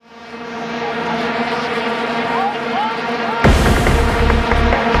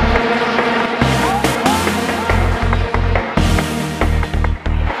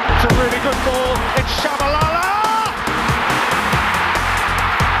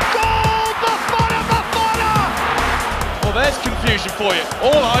confusion for you.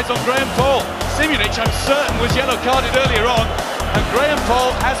 All eyes on Graham Paul. Simunic, I'm certain, was yellow carded earlier on, and Graham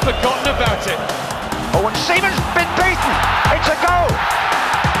Paul has forgotten about it. Oh, and Seaman's been beaten. It's a goal.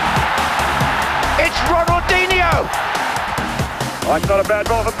 It's Ronaldinho. Oh, it's not a bad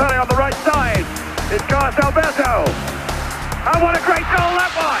ball for Pele on the right side. It's Carlos Alberto. And what a great goal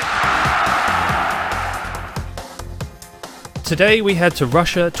that was! Today we head to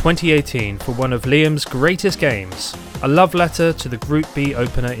Russia 2018 for one of Liam's greatest games, a love letter to the Group B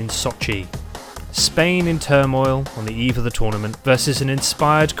opener in Sochi. Spain in turmoil on the eve of the tournament versus an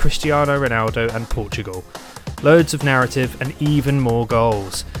inspired Cristiano Ronaldo and Portugal. Loads of narrative and even more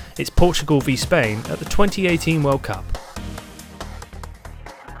goals. It's Portugal v Spain at the 2018 World Cup.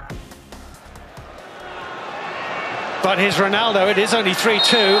 But here's Ronaldo, it is only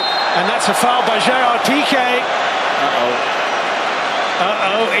 3-2, and that's a foul by Gerard Piqué.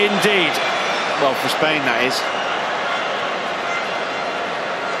 Uh-oh, indeed. Well, for Spain, that is.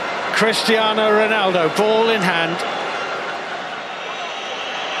 Cristiano Ronaldo, ball in hand.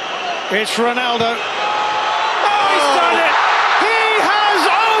 It's Ronaldo. Oh, he's done it! He has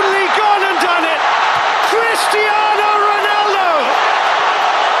only gone and done it! Cristiano Ronaldo!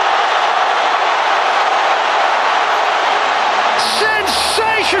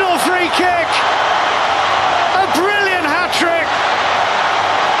 Sensational free kick! A brilliant hat-trick!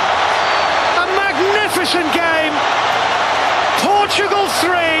 A magnificent game! Portugal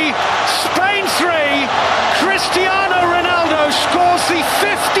 3, Spain 3, Cristiano Ronaldo scores the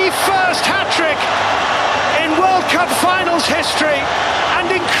 51st hat-trick in World Cup finals history, and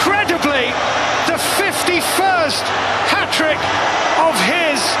incredibly, the 51st hat-trick of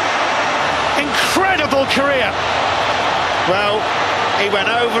his incredible career. Well, he went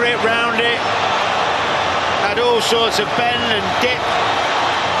over it, round it, had all sorts of bend and dip.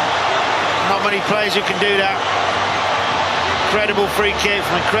 Not many players who can do that. Incredible free kick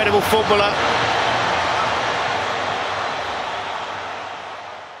from an incredible footballer.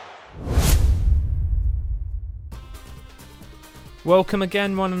 Welcome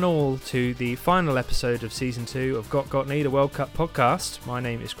again, one and all, to the final episode of Season 2 of Got Need, a World Cup podcast. My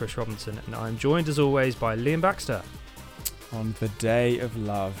name is Chris Robinson, and I'm joined as always by Liam Baxter. On the day of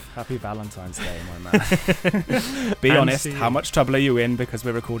love. Happy Valentine's Day, my man. Be honest, how much trouble are you in because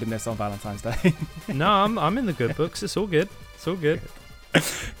we're recording this on Valentine's Day? No, I'm in the good books. It's all good. It's all good.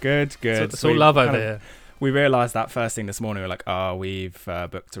 Good. It's all love over here. We realised that first thing this morning. We're like, we've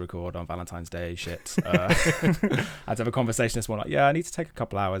booked to record on Valentine's Day. Shit. I had to have a conversation this morning. Like, I need to take a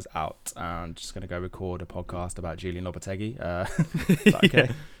couple hours out. I'm just going to go record a podcast about Julian Lopetegui. Okay.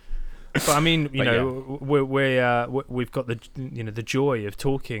 Yeah. But I mean, we've got the joy of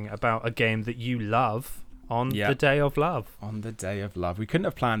talking about a game that you love on the day of love. On the day of love, we couldn't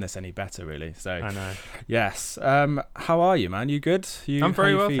have planned this any better, really. So I know. Yes. How are you, man? You good? I'm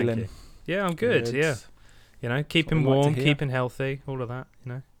very well, thank you. Yeah, I'm good. Yeah, keeping warm, keeping healthy, all of that.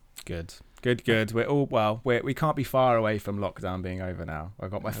 Good. We're all well. We can't be far away from lockdown being over now.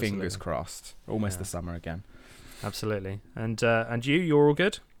 I've got my fingers crossed. Almost the summer again. Absolutely. And you're all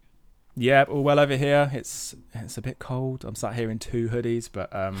good? Yeah, all well over here. It's a bit cold. I'm sat here in 2 hoodies, but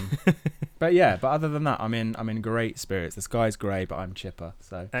but other than that, I'm in great spirits. The sky's grey, but I'm chipper.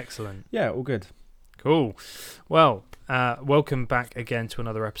 So excellent. Yeah, all good. Cool. Well, welcome back again to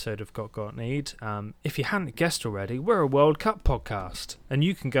another episode of Got Need. If you hadn't guessed already, we're a World Cup podcast, and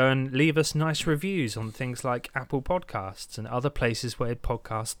you can go and leave us nice reviews on things like Apple Podcasts and other places where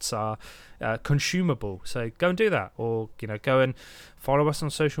podcasts are consumable. So go and do that, or go and follow us on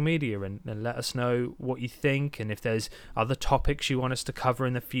social media and let us know what you think, and if there's other topics you want us to cover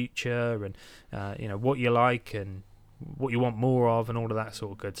in the future, and what you like and what you want more of, and all of that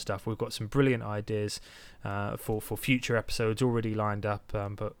sort of good stuff. We've got some brilliant ideas for future episodes already lined up,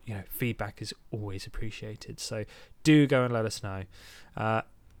 but feedback is always appreciated, so do go and let us know.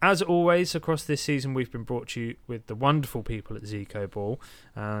 As always, across this season, we've been brought to you with the wonderful people at Zico Ball,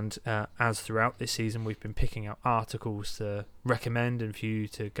 and as throughout this season, we've been picking out articles to recommend and for you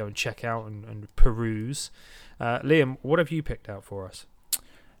to go and check out and peruse. Liam, what have you picked out for us?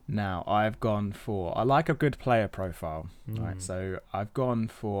 Now, I like a good player profile, right? So I've gone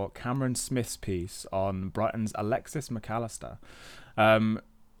for Cameron Smith's piece on Brighton's Alexis McAllister,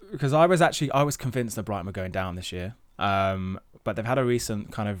 because I was convinced that Brighton were going down this year, but they've had a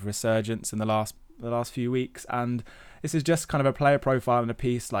recent kind of resurgence in the last few weeks, and this is just kind of a player profile and a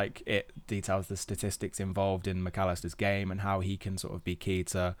piece. Like, it details the statistics involved in McAllister's game and how he can sort of be key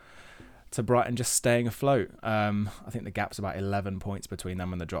to Brighton just staying afloat. I think the gap's about 11 points between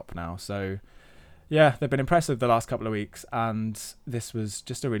them and the drop now. So, Yeah, they've been impressive the last couple of weeks, and this was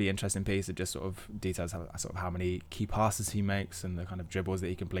just a really interesting piece. It just sort of details how many key passes he makes and the kind of dribbles that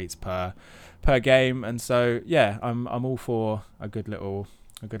he completes per game. And so yeah, I'm all for a good little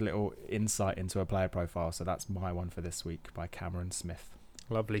insight into a player profile. So that's my one for this week by Cameron Smith.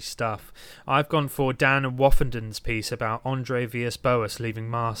 Lovely stuff. I've gone for Dan Woffenden's piece about Andre Villas-Boas leaving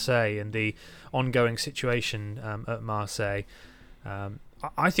Marseille and the ongoing situation at Marseille.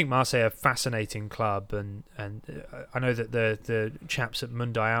 I think Marseille are a fascinating club, and I know that the chaps at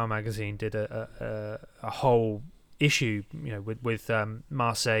Mundial magazine did a whole issue, with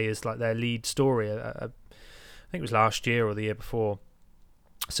Marseille as like their lead story. I think it was last year or the year before.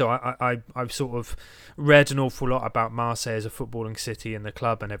 So I've sort of read an awful lot about Marseille as a footballing city and the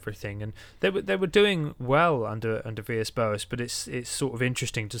club and everything, and they were doing well under Villas-Boas, but it's sort of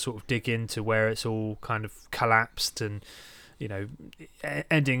interesting to sort of dig into where it's all kind of collapsed and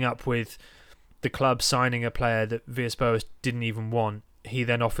ending up with the club signing a player that Villas-Boas didn't even want. He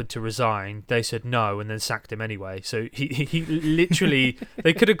then offered to resign. They said no, and then sacked him anyway. So he literally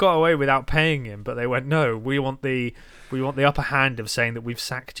they could have got away without paying him, but they went no. We want the upper hand of saying that we've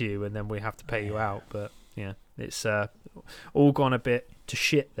sacked you, and then we have to pay you out. But yeah, it's all gone a bit to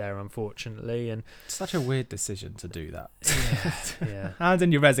shit there, unfortunately. And such a weird decision to do that. Yeah. And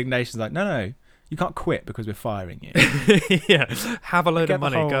in your resignation, like no. You can't quit because we're firing you. Yeah, have a load of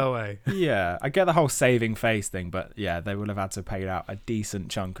money, go away. Yeah, I get the whole saving face thing, but yeah, they would have had to pay out a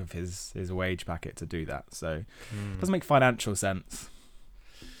decent chunk of his wage packet to do that. So it doesn't make financial sense.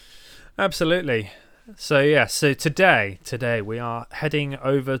 Absolutely. So yeah, so today we are heading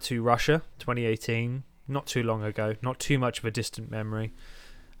over to Russia, 2018, not too long ago, not too much of a distant memory.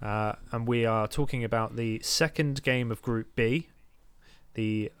 And we are talking about the second game of Group B.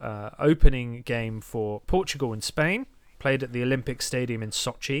 The opening game for Portugal and Spain, played at the Olympic Stadium in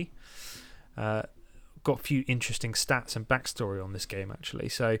Sochi. Got a few interesting stats and backstory on this game, actually.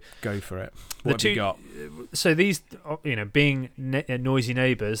 So go for it. What have you got? So these, being noisy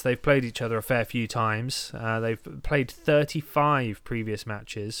neighbours, they've played each other a fair few times. They've played 35 previous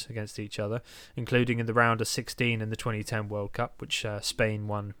matches against each other, including in the round of 16 in the 2010 World Cup, which Spain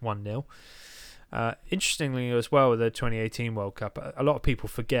won 1-0. Interestingly as well, with the 2018 World Cup, a lot of people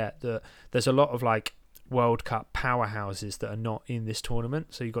forget that there's a lot of like World Cup powerhouses that are not in this tournament.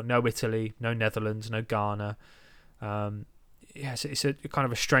 So you've got no Italy, no Netherlands, no Ghana. It's a kind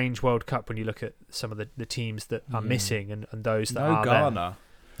of a strange World Cup when you look at some of the teams that are missing and those that are Ghana.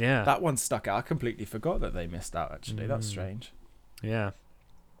 There. Yeah, that one stuck out. I completely forgot that they missed out. Actually, that's strange. Yeah.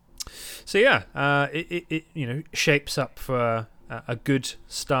 So yeah, it shapes up for a good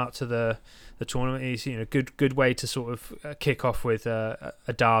start to the tournament. Is good way to sort of kick off with a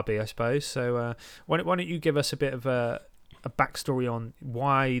derby, I suppose. So why don't you give us a bit of a backstory on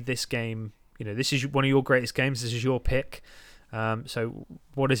why this game? This is one of your greatest games. This is your pick. So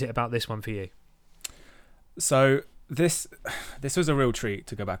what is it about this one for you? So this was a real treat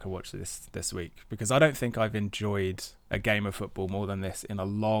to go back and watch this week, because I don't think I've enjoyed a game of football more than this in a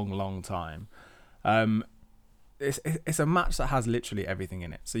long time. It's a match that has literally everything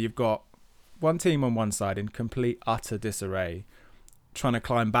in it. So you've got one team on one side in complete utter disarray, trying to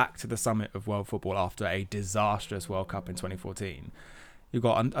climb back to the summit of world football after a disastrous World Cup in 2014. You've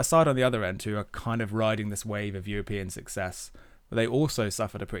got a side on the other end who are kind of riding this wave of European success, but they also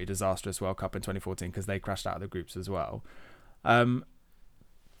suffered a pretty disastrous World Cup in 2014 because they crashed out of the groups as well.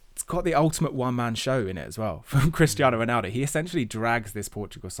 It's got the ultimate one-man show in it as well from Cristiano Ronaldo. He essentially drags this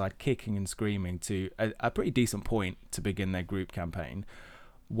Portugal side kicking and screaming to a pretty decent point to begin their group campaign,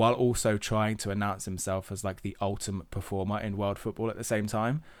 while also trying to announce himself as like the ultimate performer in world football at the same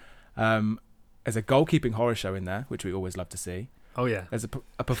time. There's a goalkeeping horror show in there, which we always love to see. Oh yeah. There's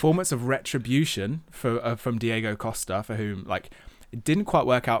a performance of retribution from Diego Costa, for whom it didn't quite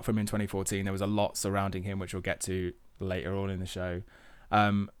work out for him in 2014. There was a lot surrounding him, which we'll get to later on in the show.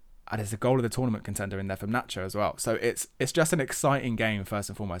 And there's a goal of the tournament contender in there from Nacho as well. So it's just an exciting game first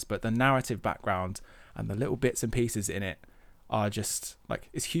and foremost, but the narrative background and the little bits and pieces in it are just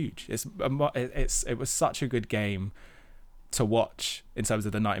it's huge. It was such a good game to watch in terms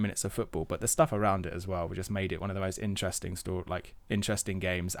of the 90 minutes of football, but the stuff around it as well just made it one of the most interesting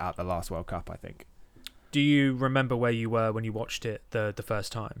games at the last World Cup, I think. Do you remember where you were when you watched it the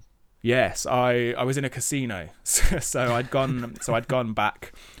first time? Yes, I was in a casino, so I'd gone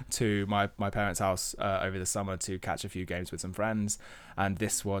back to my parents' house over the summer to catch a few games with some friends, and I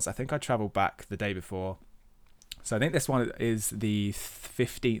think I travelled back the day before. So I think this one is the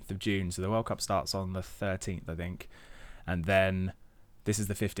 15th of June, so the World Cup starts on the 13th, I think, and then this is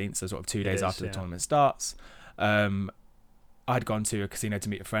the 15th, so sort of 2 days after the tournament starts. I'd gone to a casino to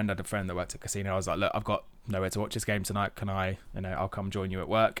meet a friend. I had a friend that worked at a casino. I was like, look, I've got nowhere to watch this game tonight. Can I, I'll come join you at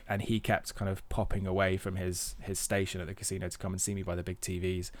work. And he kept kind of popping away from his station at the casino to come and see me by the big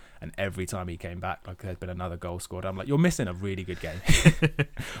TVs. And every time he came back, like there'd been another goal scored. I'm like, you're missing a really good game.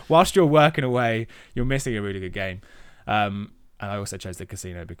 Whilst you're working away, you're missing a really good game. And I also chose the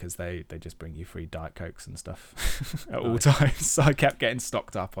casino because they just bring you free Diet Cokes and stuff at all times. So I kept getting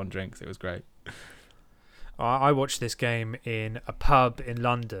stocked up on drinks. It was great. I watched this game in a pub in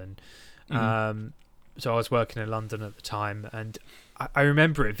London. So I was working in London at the time, and I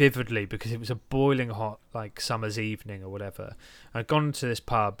remember it vividly because it was a boiling hot, like, summer's evening or whatever. I'd gone to this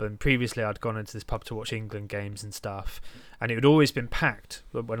pub, and previously I'd gone into this pub to watch England games and stuff, and it had always been packed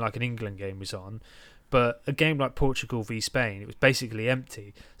when, like, an England game was on. But a game like Portugal v Spain, it was basically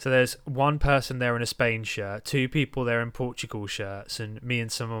empty. So there's one person there in a Spain shirt, two people there in Portugal shirts, and me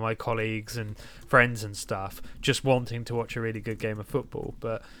and some of my colleagues and friends and stuff just wanting to watch a really good game of football.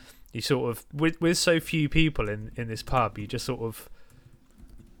 But you sort of, with so few people in this pub, you just sort of,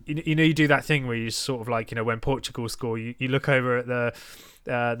 you do that thing where you just sort of like, when Portugal score, you look over at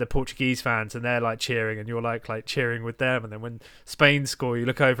the Portuguese fans and they're like cheering, and you're like cheering with them. And then when Spain score, you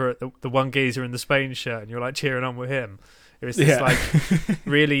look over at the one geezer in the Spain shirt and you're like cheering on with him. It was this like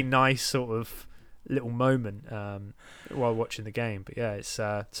really nice sort of little moment while watching the game. But yeah, it's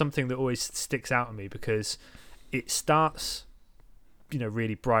something that always sticks out to me because it starts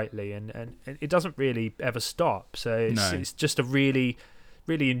really brightly and it doesn't really ever stop. So it's just a really,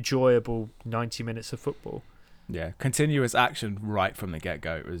 really enjoyable 90 minutes of football. Yeah, continuous action right from the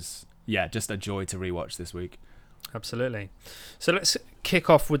get-go. It was, just a joy to rewatch this week. Absolutely. So let's kick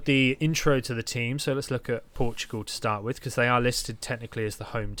off with the intro to the team. So let's look at Portugal to start with, because they are listed technically as the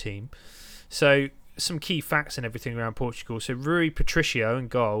home team. So some key facts and everything around Portugal. So Rui Patricio in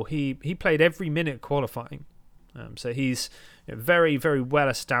goal. He played every minute qualifying. So he's very, very well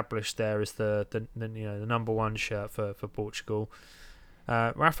established there as the number one shirt for Portugal.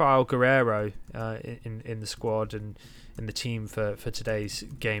 Rafael Guerreiro in the squad and in the team for today's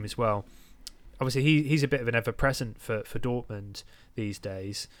game as well. Obviously, he's a bit of an ever-present for Dortmund these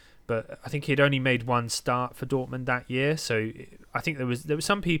days, but I think he'd only made one start for Dortmund that year. So I think there was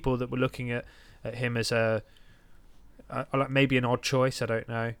some people that were looking at him as like maybe an odd choice. I don't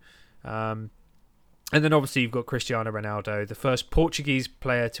know. And then obviously you've got Cristiano Ronaldo, the first Portuguese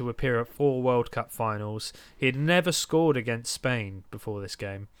player to appear at 4 World Cup finals. He had never scored against Spain before this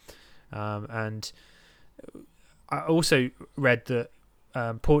game. And I also read that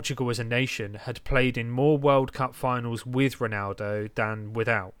Portugal as a nation had played in more World Cup finals with Ronaldo than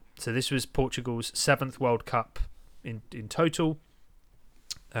without. So this was Portugal's 7th World Cup in total.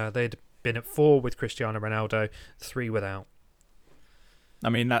 They'd been at 4 with Cristiano Ronaldo, 3 without. I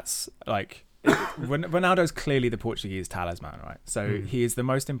mean, that's like... Ronaldo's clearly the Portuguese talisman, right? So he is the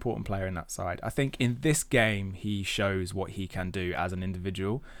most important player in that side. I think in this game he shows what he can do as an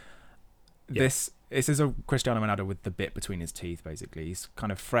individual. This is a Cristiano Ronaldo with the bit between his teeth, basically. He's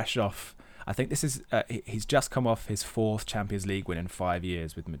kind of fresh off. I think this is he's just come off his 4th Champions League win in 5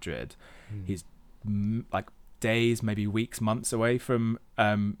 years with Madrid. He's like days, maybe weeks, months away from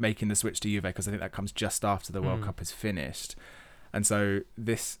making the switch to Juve, because I think that comes just after the World Cup is finished. And so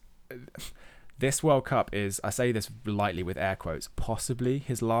this World Cup is, I say this lightly with air quotes, possibly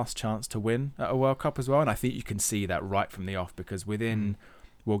his last chance to win at a World Cup as well. And I think you can see that right from the off, because within,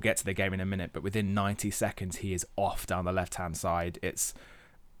 we'll get to the game in a minute, but within 90 seconds, he is off down the left-hand side. It's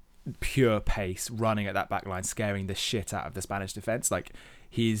pure pace, running at that back line, scaring the shit out of the Spanish defence. Like,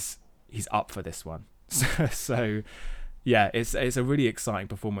 he's up for this one. So yeah, it's a really exciting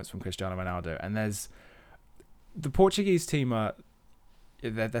performance from Cristiano Ronaldo. And there's the Portuguese team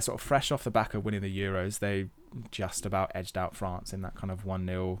they're sort of fresh off the back of winning the Euros. They just about edged out France in that kind of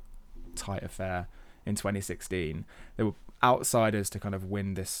 1-0 tight affair in 2016. They were outsiders to kind of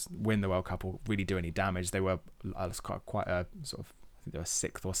win the World Cup or really do any damage. They were quite a sort of, I think they were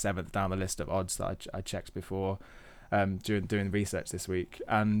 6th or 7th down the list of odds that I checked before doing research this week.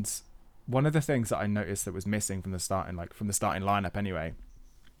 And one of the things that I noticed that was missing from the starting lineup anyway,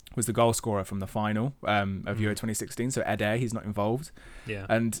 was the goal scorer from the final of Euro 2016. So Eder, he's not involved. Yeah.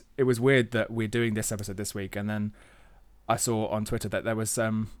 And it was weird that we're doing this episode this week, and then I saw on Twitter that there was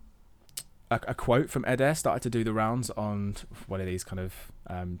a quote from Eder started to do the rounds on one of these kind of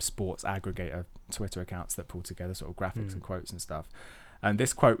sports aggregator Twitter accounts that pull together sort of graphics and quotes and stuff. And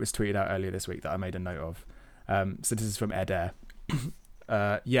this quote was tweeted out earlier this week that I made a note of. So this is from Eder.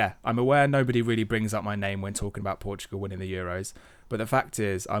 I'm aware nobody really brings up my name when talking about Portugal winning the Euros, but the fact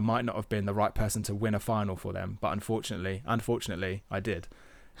is I might not have been the right person to win a final for them, but unfortunately I did.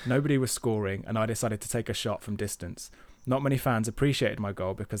 Nobody was scoring and I decided to take a shot from distance. Not many fans appreciated my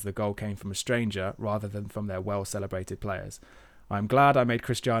goal because the goal came from a stranger rather than from their well-celebrated players. I'm glad I made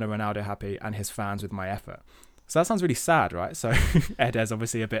Cristiano Ronaldo happy and his fans with my effort. So that sounds really sad, right? So Eder's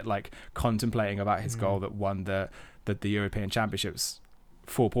obviously a bit like contemplating about his goal that won the European Championships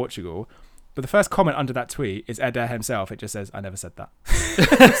for Portugal. But the first comment under that tweet is Eder himself. It just says, I never said that.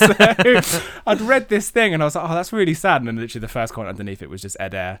 So I'd read this thing and I was like, oh, that's really sad. And then literally the first comment underneath it was just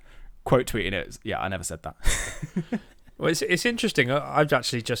Eder quote tweeting it. Yeah, I never said that. Well, it's interesting. I've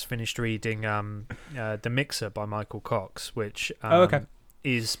actually just finished reading The Mixer by Michael Cox, which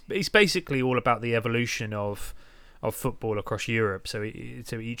is basically all about the evolution of football across Europe. So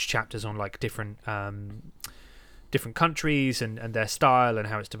each chapter's on like different countries and their style and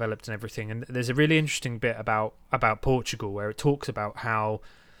how it's developed and everything. And there's a really interesting bit about Portugal where it talks about how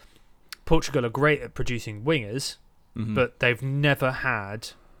Portugal are great at producing wingers, but they've never had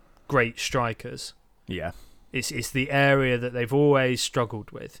great strikers. Yeah. It's the area that they've always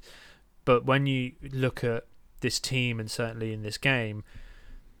struggled with. But when you look at this team and certainly in this game,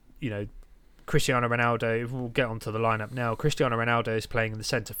 Cristiano Ronaldo, we'll get onto the lineup now. Cristiano Ronaldo is playing in the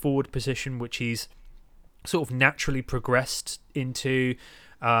centre forward position, which he's sort of naturally progressed into,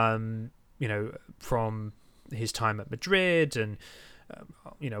 from his time at Madrid and,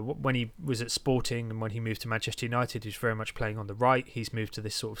 when he was at Sporting and when he moved to Manchester United, he was very much playing on the right. He's moved to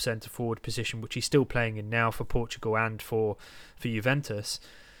this sort of centre forward position, which he's still playing in now for Portugal and for Juventus.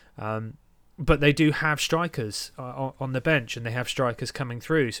 But they do have strikers on the bench and they have strikers coming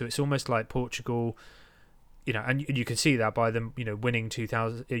through. So it's almost like Portugal, and you can see that by them, winning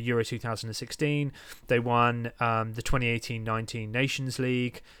Euro 2016. They won the 2018-19 Nations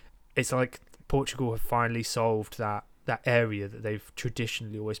League. It's like Portugal have finally solved that area that they've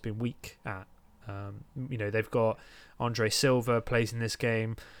traditionally always been weak at. They've got Andre Silva plays in this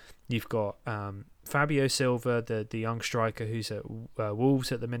game. You've got Fabio Silva, the young striker who's at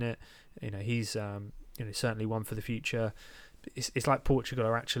Wolves at the minute. He's certainly one for the future. It's like Portugal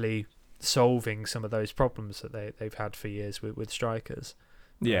are actually solving some of those problems that they've had for years with strikers.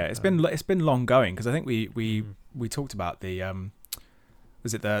 Yeah, it's been long going because I think we talked about the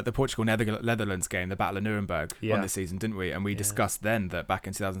was it the Portugal Netherlands game, the Battle of Nuremberg on this season, didn't we? And we discussed then that back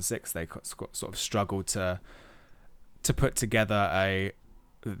in 2006 they sort of struggled to put together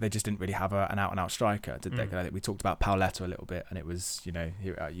they just didn't really have an out-and-out striker, did they? I think we talked about Pauleta a little bit, and it was,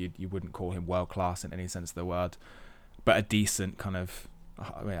 you wouldn't call him world-class in any sense of the word, but a decent kind of,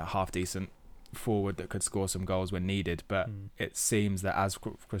 half-decent forward that could score some goals when needed. But it seems that as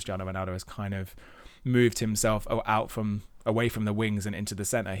Cristiano Ronaldo has kind of moved himself away from the wings and into the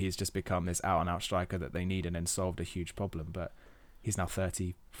centre, he's just become this out-and-out striker that they need and then solved a huge problem. But he's now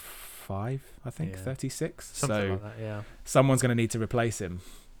 35, I think, 36. Something like that, yeah. Someone's going to need to replace him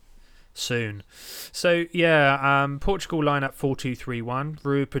soon. So, Portugal lineup 4-2-3-1.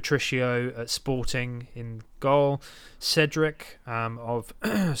 Rui Patricio at Sporting in goal. Cedric of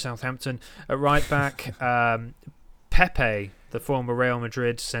Southampton at right back. Pepe, the former Real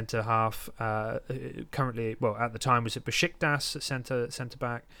Madrid centre half, currently, at the time was at Besiktas at centre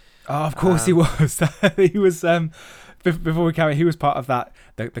back. Oh, of course he was. He was before we carry. He was part of that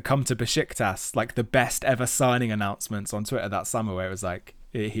the come to Besiktas, like the best ever signing announcements on Twitter that summer, where it was like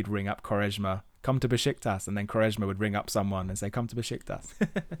he'd ring up Quaresma, come to Besiktas, and then Quaresma would ring up someone and say, come to Besiktas.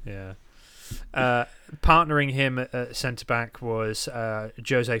 Yeah. Partnering him at centre back was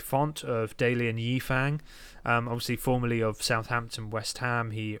Jose Font of Dalian Yifang, obviously formerly of Southampton, West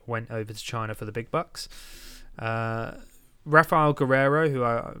Ham. He went over to China for the big bucks. Rafael Guerreiro, who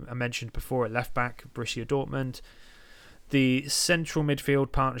I mentioned before at left back, Borussia Dortmund. The central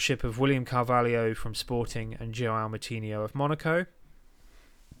midfield partnership of William Carvalho from Sporting and Joao Moutinho of Monaco.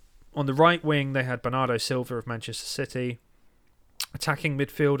 On the right wing, they had Bernardo Silva of Manchester City. Attacking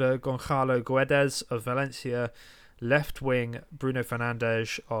midfielder Gonçalo Guedes of Valencia. Left wing, Bruno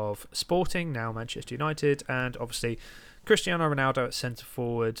Fernandes of Sporting, now Manchester United. And obviously Cristiano Ronaldo at centre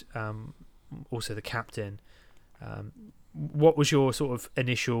forward, also the captain. What was your sort of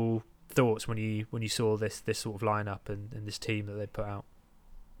initial thoughts when you saw this sort of lineup and this team that they put out?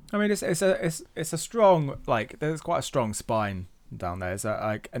 I mean, it's a strong, there's quite a strong spine down there. It's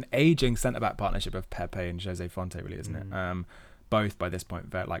an aging centre back partnership of Pepe and Jose Fonte, really, isn't it? Both by this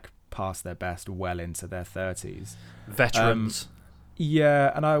point past their best, well into their 30s, veterans.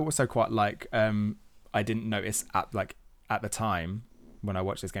 And I also quite like. I didn't notice at the time when I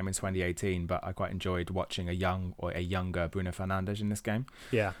watched this game in 2018, but I quite enjoyed watching a younger Bruno Fernandes in this game.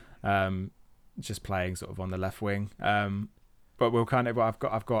 Yeah. Just playing sort of on the left wing. But we'll kind of.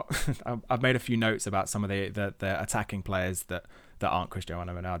 I've made a few notes about some of the attacking players that aren't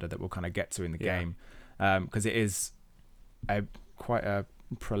Cristiano Ronaldo that we'll kind of get to in the game, because it is quite a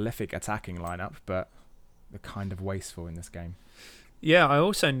prolific attacking lineup, but they're kind of wasteful in this game. Yeah, I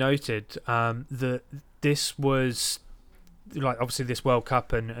also noted that this was like obviously this World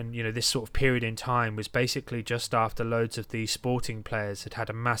Cup and this sort of period in time was basically just after loads of the Sporting players had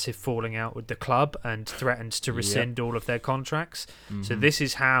a massive falling out with the club and threatened to rescind all of their contracts. Mm-hmm. So this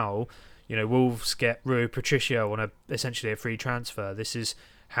is how Wolves get Rui Patricio on essentially a free transfer. This is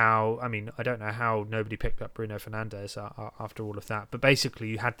how, I don't know how nobody picked up Bruno Fernandes after all of that, but basically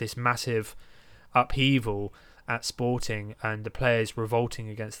you had this massive upheaval at Sporting and the players revolting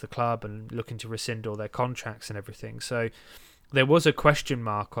against the club and looking to rescind all their contracts and everything. So there was a question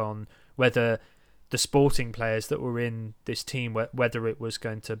mark on whether the Sporting players that were in this team, whether it was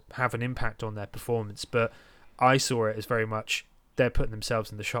going to have an impact on their performance. But I saw it as very much they're putting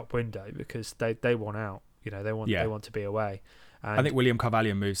themselves in the shop window because they want out. They want to be away. And I think William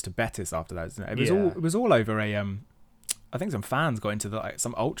Carvalho moves to Betis after that, isn't it? It was all over I think some fans got into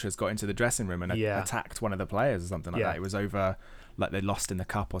some ultras got into the dressing room and attacked one of the players or something like that. It was over, like they lost in the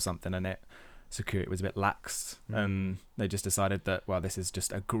cup or something, and security was a bit lax, and they just decided that this is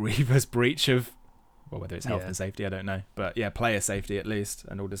just a grievous breach of, whether it's health and safety, I don't know, but player safety at least,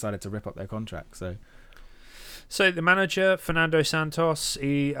 and all decided to rip up their contract. So the manager Fernando Santos,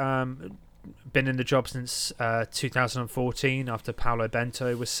 he been in the job since 2014 after Paulo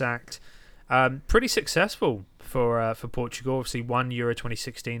Bento was sacked. Pretty successful for Portugal. Obviously won Euro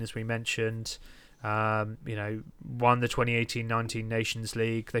 2016 as we mentioned. Won the 2018-19 Nations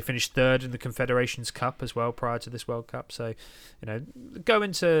League. They finished third in the Confederations Cup as well prior to this World Cup. So, go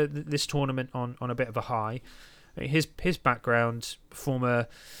into this tournament on a bit of a high. His background, former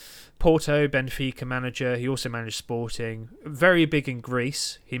Porto, Benfica manager. He also managed Sporting. Very big in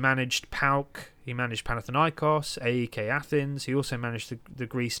Greece. He managed PAOK. He managed Panathinaikos, AEK Athens. He also managed the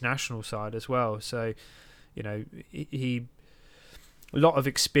Greece national side as well. So, he a lot of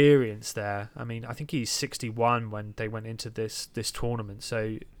experience there. I think he's 61 when they went into this tournament.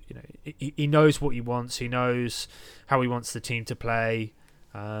 So, he knows what he wants. He knows how he wants the team to play.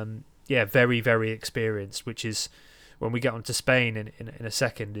 Very, very experienced, which is, when we get on to Spain in a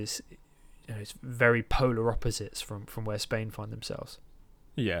second, is it's very polar opposites from where Spain find themselves.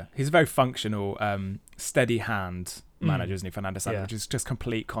 Yeah, he's a very functional, steady hand manager, isn't he, Fernando Santos? Which is just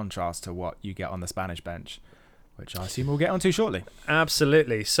complete contrast to what you get on the Spanish bench, which I assume we'll get onto shortly.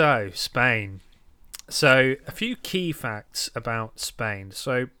 Absolutely. So, Spain. So, a few key facts about Spain.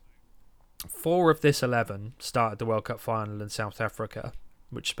 So, 4 of this 11 started the World Cup final in South Africa,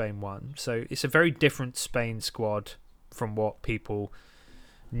 which Spain won. So, it's a very different Spain squad from what people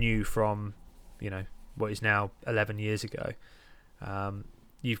knew from, what is now 11 years ago.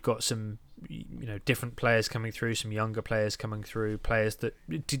 You've got some, different players coming through, some younger players coming through, players that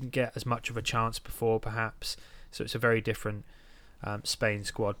didn't get as much of a chance before, perhaps. So it's a very different Spain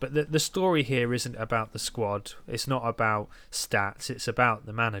squad. But the story here isn't about the squad. It's not about stats. It's about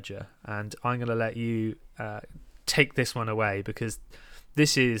the manager. And I'm going to let you take this one away, because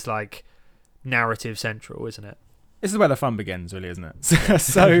this is like narrative central, isn't it? This is where the fun begins, really, isn't it?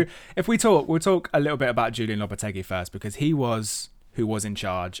 So if we'll talk a little bit about Julian Lopetegui first, because he was who was in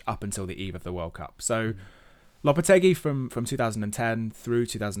charge up until the eve of the World Cup. So Lopetegui from 2010 through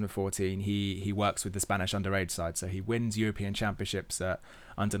 2014, he works with the Spanish underage side. So he wins European Championships at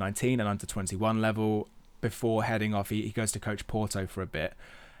under 19 and under 21 level. Before heading off, he goes to coach Porto for a bit.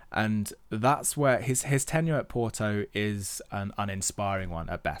 And that's where his tenure at Porto is an uninspiring one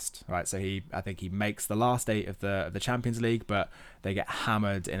at best, right? So I think he makes the last 8 of the Champions League, but they get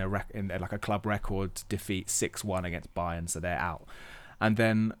hammered in a club record defeat 6-1 against Bayern, so they're out. And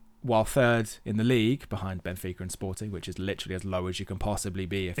then while third in the league behind Benfica and Sporting, which is literally as low as you can possibly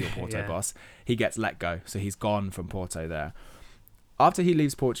be if you're Porto boss, he gets let go. So he's gone from Porto there. After he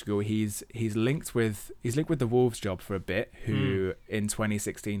leaves Portugal, he's linked with the Wolves job for a bit, who in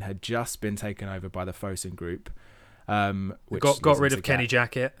 2016 had just been taken over by the Fosun Group. Which got rid of Kenny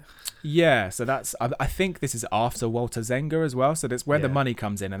Jackett. Yeah, so that's I think this is after Walter Zenga as well. So that's where the money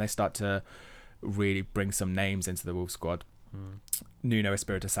comes in, and they start to really bring some names into the Wolves squad. Nuno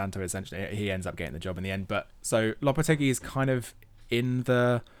Espirito Santo, essentially, he ends up getting the job in the end. But so Lopetegui is kind of in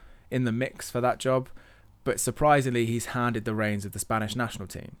the mix for that job. But surprisingly, he's handed the reins of the Spanish national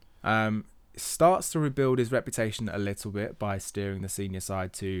team. Starts to rebuild his reputation a little bit by steering the senior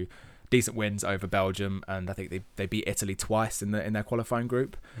side to decent wins over Belgium, and I think they beat Italy twice in their qualifying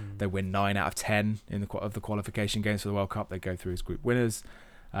group. They win 9 out of 10 of the qualification games for the World Cup. They go through as group winners.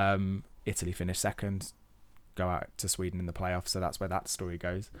 Italy finish second, go out to Sweden in the playoffs. So that's where that story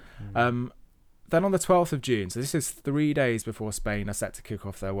goes. then on the 12th of June, so this is 3 days before Spain are set to kick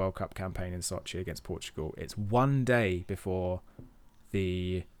off their World Cup campaign in Sochi against Portugal. It's 1 day before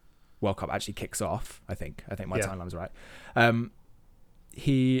the World Cup actually kicks off. I think my timeline's right.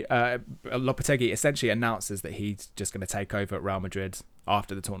 Lopetegui essentially announces that he's just going to take over at Real Madrid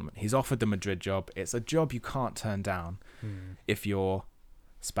after the tournament. He's offered the Madrid job. It's a job you can't turn down if you're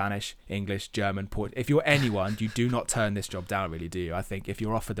Spanish, English, German, if you're anyone, you do not turn this job down, really, do you? I think if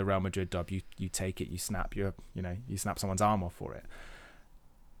you're offered the Real Madrid job, you take it, you snap someone's arm off for it.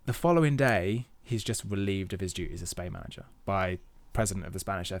 The following day, he's just relieved of his duties as Spain manager by president of the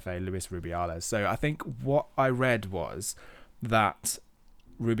Spanish FA, Luis Rubiales. So I think what I read was that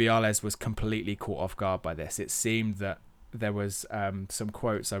Rubiales was completely caught off guard by this. It seemed that there was some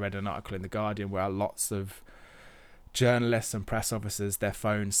quotes. I read an article in The Guardian where lots of journalists and press officers, their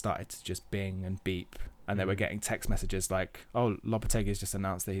phones started to just bing and beep, and they were getting text messages like, "Oh, Lopetegui's just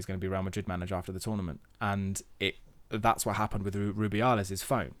announced that he's going to be Real Madrid manager after the tournament," and that's what happened with Rubiales'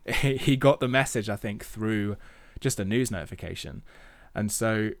 phone. He got the message, I think, through just a news notification, and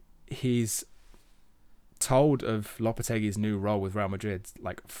so he's told of Lopetegui's new role with Real Madrid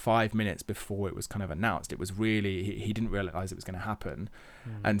like 5 minutes before it was kind of announced. It was really, he didn't realise it was going to happen,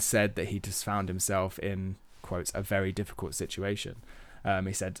 and said that he just found himself in, quotes, a very difficult situation.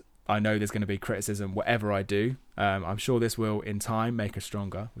 He said, "I know there's going to be criticism whatever I do. I'm sure this will in time make us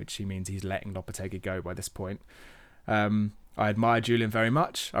stronger," which he means he's letting Lopetegui go by this point. "I admire Julian very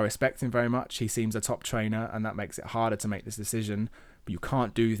much. I respect him very much. He seems a top trainer, and that makes it harder to make this decision. But you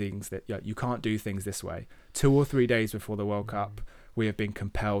can't do things this way. 2 or 3 days before the World Cup, we have been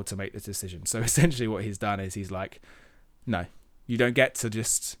compelled to make this decision." So essentially what he's done is he's like, no, you don't get to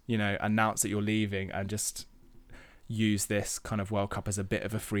just, announce that you're leaving and just use this kind of World Cup as a bit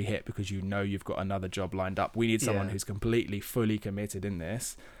of a free hit because you've got another job lined up. We need someone who's completely, fully committed in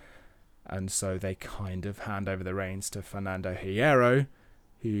this. And so they kind of hand over the reins to Fernando Hierro,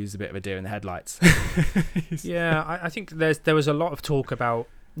 who's a bit of a deer in the headlights. I think there was a lot of talk about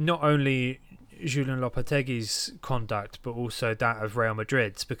not only Julian Lopetegui's conduct but also that of Real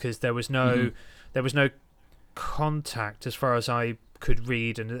Madrid's, because there was no contact, as far as I could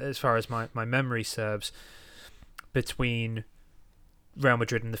read and as far as my memory serves, between Real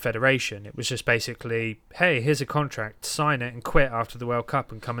Madrid and the Federation. It was just basically, hey, here's a contract, sign it and quit after the World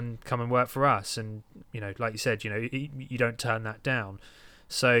Cup and come and work for us. And like you said, you don't turn that down.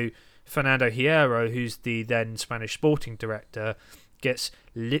 So Fernando Hierro, who's the then Spanish sporting director, gets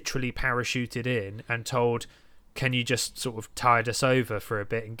literally parachuted in and told, "Can you just sort of tide us over for a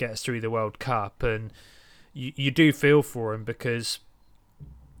bit and get us through the World Cup?" And you do feel for him, because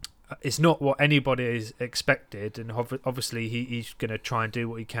it's not what anybody is expected, and obviously he's going to try and do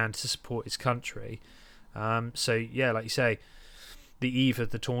what he can to support his country. So yeah, like you say, the eve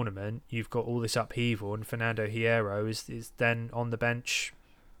of the tournament, you've got all this upheaval, and Fernando Hierro is then on the bench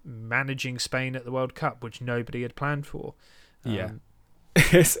managing Spain at the World Cup, which nobody had planned for.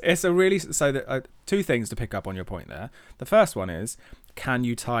 It's a really, so that two things to pick up on your point there. The first one is, "Can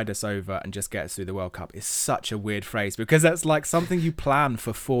you tide us over and just get us through the World Cup?" is such a weird phrase, because that's like something you plan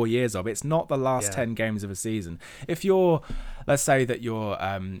for 4 years of. It's not the last 10 games of a season. If let's say that you're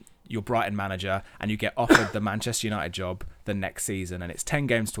Brighton manager and you get offered the Manchester United job the next season, and it's 10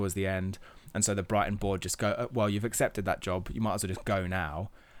 games towards the end, and so the Brighton board just go, "Well, you've accepted that job, you might as well just go now."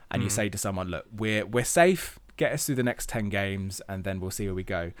 And you say to someone, "Look, we're safe, get us through the next 10 games and then we'll see where we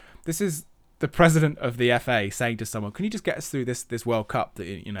go." This is the president of the FA saying to someone, "Can you just get us through this World Cup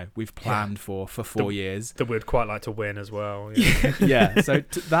that we've planned for 4 years, that we'd quite like to win as well." So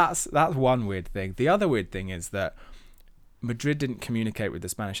that's one weird thing. The other weird thing is that Madrid didn't communicate with the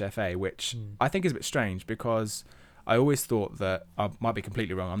Spanish FA, which I think is a bit strange, because I always thought that, I might be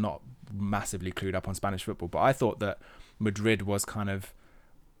completely wrong, I'm not massively clued up on Spanish football, but I thought that Madrid was kind of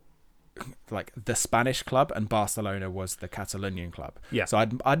like the Spanish club and Barcelona was the Catalonian club. So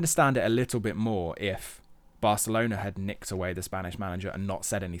I'd understand it a little bit more if Barcelona had nicked away the Spanish manager and not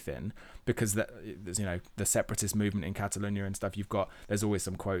said anything, because there's the separatist movement in Catalonia and stuff. There's always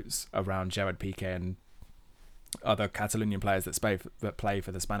some quotes around Gerard Piqué and other Catalonian players that play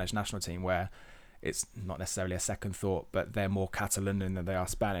for the Spanish national team, where it's not necessarily a second thought, but they're more Catalonian than they are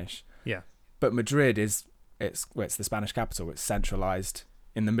Spanish. But Madrid it's the Spanish capital. It's centralized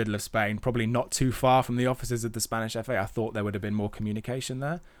in the middle of Spain, probably not too far from the offices of the Spanish FA. I thought there would have been more communication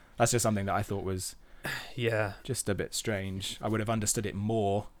there. That's just something that I thought was just a bit strange. I would have understood it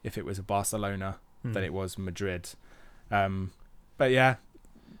more if it was Barcelona than it was Madrid. But yeah,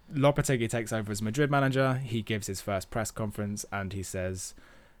 Lopetegui takes over as Madrid manager. He gives his first press conference and he says,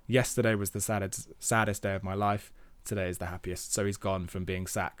 "Yesterday was the saddest day of my life. Today is the happiest." So he's gone from being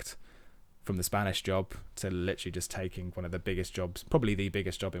sacked from the Spanish job to literally just taking one of the biggest jobs, probably the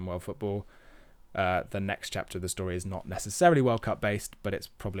biggest job in world football. The next chapter of the story is not necessarily World Cup based, but it's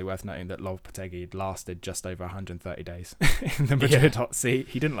probably worth noting that Lopetegui lasted just over 130 days in the Madrid hot seat.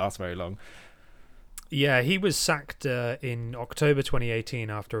 He didn't last very long. Yeah, he was sacked in October 2018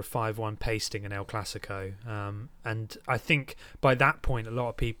 after a 5-1 pasting in El Clasico. And I think by that point, a lot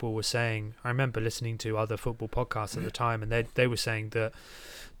of people were saying, I remember listening to other football podcasts at the time, and they were saying that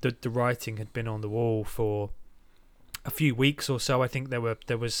the writing had been on the wall for a few weeks or so. I think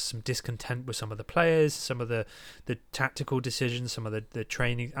there was some discontent with some of the players, some of the tactical decisions, some of the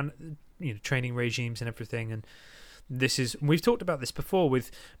training and training regimes and everything. And we've talked about this before with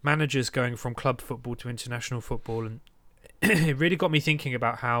managers going from club football to international football, and it really got me thinking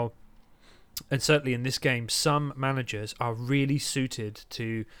about how, and certainly in this game, some managers are really suited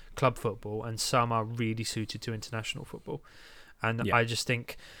to club football and some are really suited to international football. And I just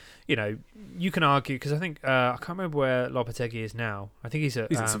think, you can argue, because I think I can't remember where Lopetegui is now. I think he's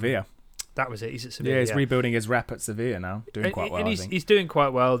at Sevilla. That was it. He's at Sevilla. Yeah, he's rebuilding his rep at Sevilla now. Doing quite well, I think. He's doing quite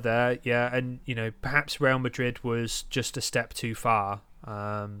well there, yeah. And, perhaps Real Madrid was just a step too far.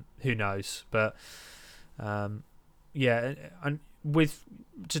 Who knows? But, and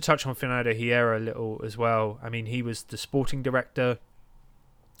to touch on Fernando Hierro a little as well, I mean, he was the sporting director,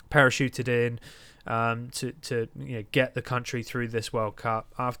 parachuted in to get the country through this World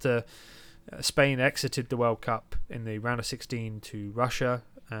Cup. After Spain exited the World Cup in the round of 16 to Russia,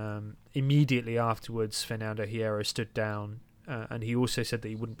 immediately afterwards, Fernando Hierro stood down, and he also said that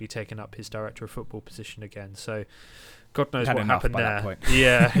he wouldn't be taking up his director of football position again. So, God knows what happened there.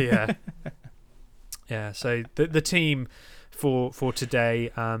 Yeah. So the team for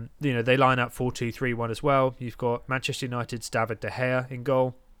today, they line up 4-2-3-1 as well. You've got Manchester United's David De Gea in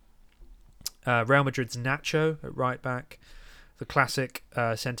goal, Real Madrid's Nacho at right back. The classic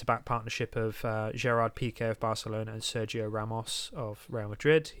centre-back partnership of Gerard Piqué of Barcelona and Sergio Ramos of Real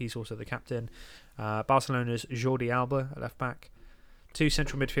Madrid. He's also the captain. Barcelona's Jordi Alba at left-back. Two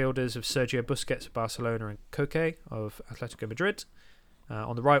central midfielders of Sergio Busquets of Barcelona and Koke of Atletico Madrid.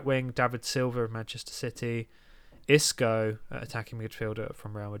 On the right wing, David Silva of Manchester City. Isco, attacking midfielder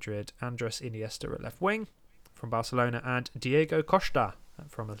from Real Madrid. Andres Iniesta at left wing from Barcelona. And Diego Costa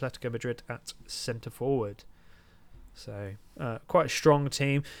from Atletico Madrid at centre-forward. So quite a strong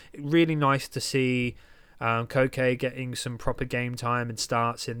team. Really nice to see Koke getting some proper game time and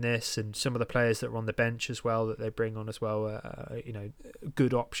starts in this, and some of the players that were on the bench as well that they bring on as well.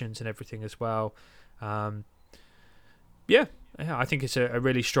 Good options and everything as well. I think it's a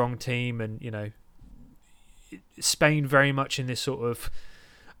really strong team, and Spain very much in this sort of.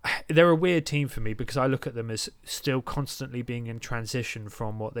 They're a weird team for me because I look at them as still constantly being in transition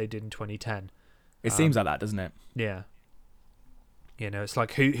from what they did in 2010. It seems like that, doesn't it? Yeah. It's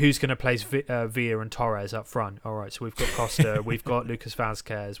like who's going to place Villa and Torres up front? All right, so we've got Costa, we've got Lucas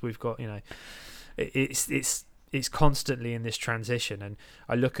Vazquez, we've got it's constantly in this transition. And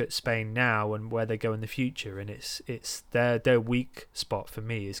I look at Spain now and where they go in the future, and it's their weak spot for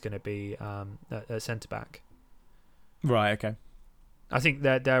me is going to be at centre back. Right. Okay. I think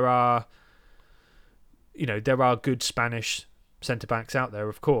that there are good Spanish centre backs out there,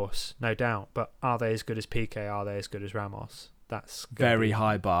 of course, no doubt. But are they as good as Piqué? Are they as good as Ramos? That's very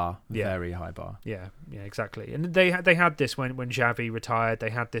high bar. Yeah. Very high bar. Yeah, exactly. And they had this when Xavi retired. They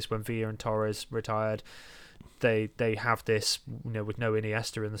had this when Villa and Torres retired. They have this, with no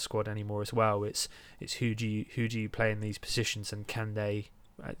Iniesta in the squad anymore as well. It's who do you play in these positions, and can they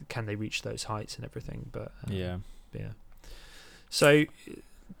reach those heights and everything? But yeah. So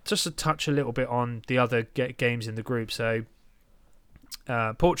just to touch a little bit on the other games in the group. So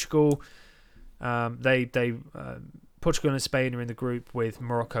Portugal, Portugal and Spain are in the group with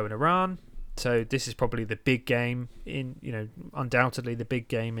Morocco and Iran. So this is probably the big game undoubtedly the big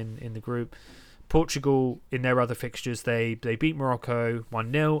game in the group. Portugal, in their other fixtures, they beat Morocco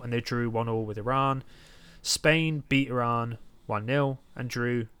 1-0 and they drew 1-1 with Iran. Spain beat Iran 1-0 and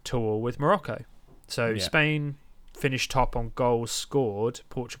drew 2-2 with Morocco. So Spain finished top on goals scored.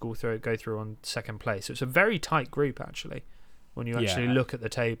 Portugal go through on second place. So it's a very tight group, actually, when you actually look at the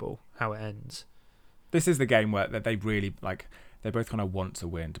table, how it ends. This is the game where they really they both kind of want to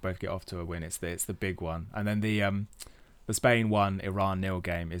win, to both get off to a win. It's the big one. And then the Spain 1, Iran 0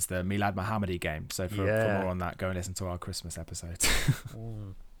 game is the Milad Mohammadi game. So for more on that, go and listen to our Christmas episode.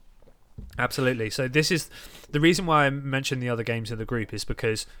 Absolutely. So this is the reason why I mentioned the other games in the group, is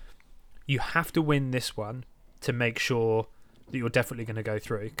because you have to win this one to make sure that you're definitely going to go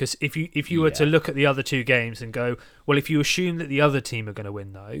through. Because if you were to look at the other two games and go, well, if you assume that the other team are going to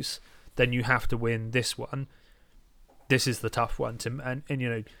win those, then you have to win this one. This is the tough one and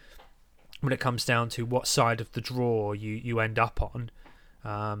when it comes down to what side of the draw you end up on,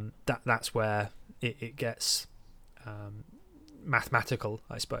 that's where it gets mathematical,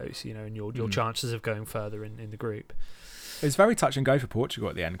 I suppose, and your chances of going further in the group. It was very touch and go for Portugal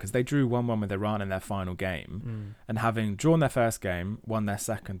at the end, because they drew 1-1 with Iran in their final game, and having drawn their first game, won their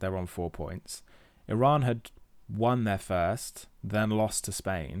second, they're on 4 points. Iran had won their first, then lost to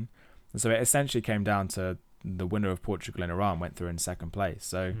Spain, and so it essentially came down to the winner of Portugal and Iran went through in second place.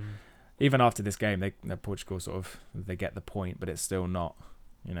 So even after this game, Portugal they get the point, but it's still not.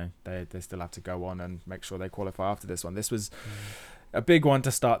 They still have to go on and make sure they qualify after this one. This was a big one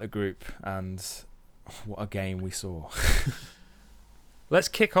to start the group, and what a game we saw. Let's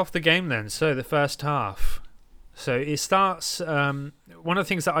kick off the game then. So the first half. So it starts. One of the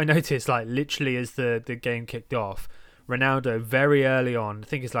things that I noticed, like literally as the game kicked off, Ronaldo very early on, I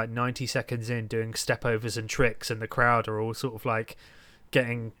think it's like 90 seconds in, doing stepovers and tricks, and the crowd are all sort of like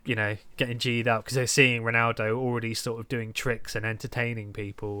getting G'd up because they're seeing Ronaldo already sort of doing tricks and entertaining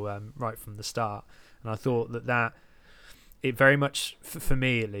people right from the start. And I thought that it very much, for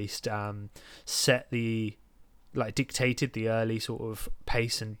me at least, dictated the early sort of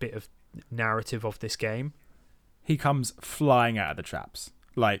pace and bit of narrative of this game. He comes flying out of the traps,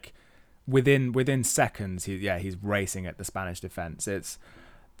 like within seconds. He's racing at the Spanish defense. It's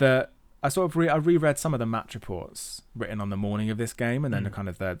I reread some of the match reports written on the morning of this game, and then the kind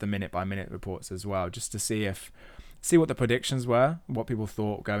of the minute by minute reports as well, just to see what the predictions were, what people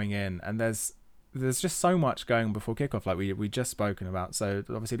thought going in. And there's just so much going before kickoff, like we just spoken about. So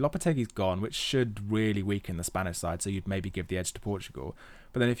obviously Lopetegui's gone, which should really weaken the Spanish side. So you'd maybe give the edge to Portugal.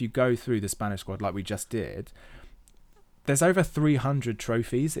 But then if you go through the Spanish squad like we just did, there's over 300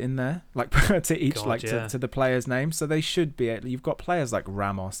 trophies in there, like to each, to the players' names. So they should be. You've got players like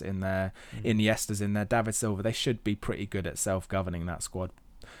Ramos in there, Iniesta's in there, David Silva. They should be pretty good at self-governing that squad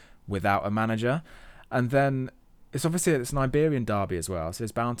without a manager. And then it's an Iberian derby as well, so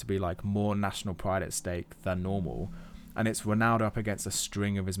there's bound to be like more national pride at stake than normal. And it's Ronaldo up against a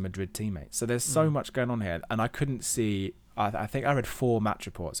string of his Madrid teammates. So there's so much going on here, and I couldn't see. I think I read 4 match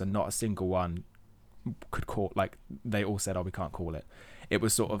reports, and not a single one could call, like they all said, we can't call it. It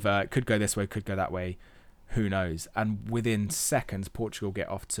was sort of could go this way, could go that way, who knows. And within seconds Portugal get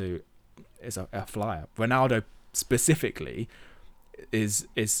off to a flyer. Ronaldo specifically is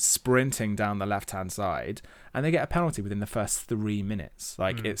sprinting down the left hand side, and they get a penalty within the first 3 minutes.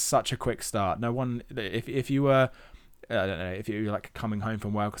 Like it's such a quick start. No one, if you were I don't know, if you were like coming home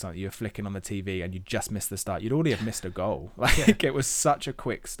from work or something, you were flicking on the TV and you just missed the start, you'd already have missed a goal. It was such a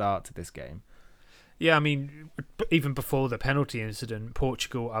quick start to this game. Yeah, I mean, even before the penalty incident,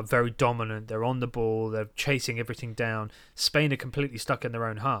 Portugal are very dominant. They're on the ball. They're chasing everything down. Spain are completely stuck in their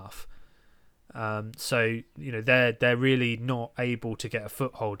own half. So, they're really not able to get a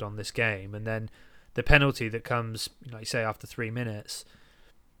foothold on this game. And then the penalty that comes, like you say, after 3 minutes,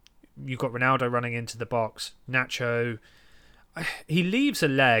 you've got Ronaldo running into the box. Nacho, he leaves a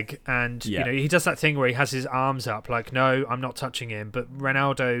leg, and he does that thing where he has his arms up like, no, I'm not touching him. But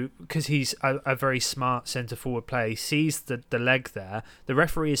Ronaldo, because he's a very smart centre forward player, he sees the leg there. The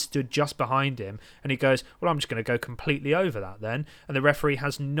referee is stood just behind him, and he goes, well, I'm just going to go completely over that then. And the referee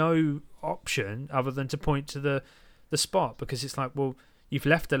has no option other than to point to the spot, because it's like, well, you've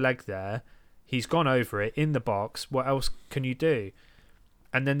left the leg there, he's gone over it in the box, what else can you do?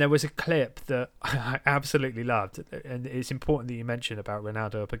 And then there was a clip that I absolutely loved, and it's important that you mention about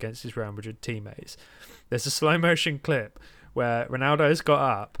Ronaldo up against his Real Madrid teammates. There's a slow motion clip where Ronaldo's got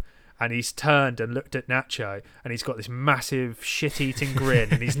up and he's turned and looked at Nacho, and he's got this massive shit-eating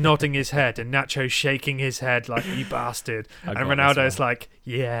grin, and he's nodding his head, and Nacho's shaking his head like, you bastard. And Ronaldo's like,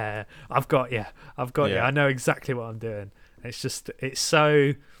 I've got you. I know exactly what I'm doing. I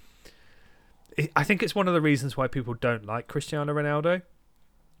think it's one of the reasons why people don't like Cristiano Ronaldo,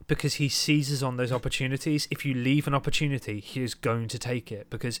 because he seizes on those opportunities. If you leave an opportunity, he is going to take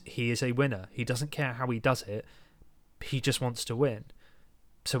it, because he is a winner. He doesn't care how he does it. He just wants to win.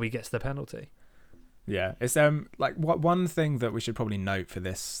 So he gets the penalty. Yeah, it's one thing that we should probably note for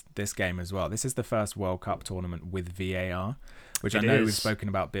this game as well. This is the first World Cup tournament with VAR, which I know we've spoken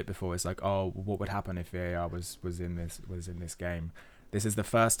about a bit before. It's like, what would happen if VAR was in this game? This is the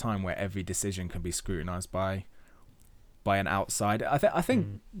first time where every decision can be scrutinised by an outsider. I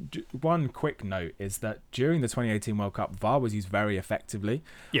think one quick note is that during the 2018 World Cup, VAR was used very effectively.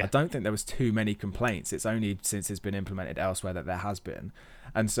 I don't think there was too many complaints. It's only since it's been implemented elsewhere that there has been.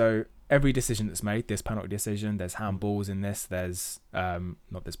 And so every decision that's made, this penalty decision, there's handballs in this, there's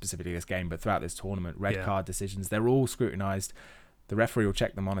not specifically this game, but throughout this tournament, red card decisions, they're all scrutinised. The referee will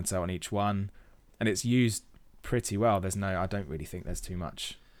check the monitor on each one, and it's used pretty well. I don't really think there's too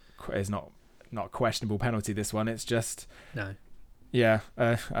much not a questionable penalty. This one, it's just No. Yeah,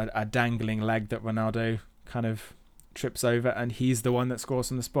 a dangling leg that Ronaldo kind of trips over, and he's the one that scores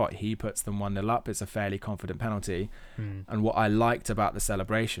from the spot. He puts them 1-0 up. It's a fairly confident penalty. And what I liked about the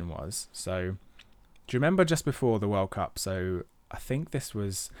celebration was, so do you remember just before the World Cup? So I think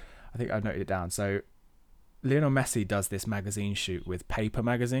I've noted it down. So Lionel Messi does this magazine shoot with Paper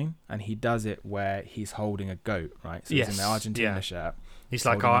Magazine, and he does it where he's holding a goat, right? So he's in the Argentina shirt. He's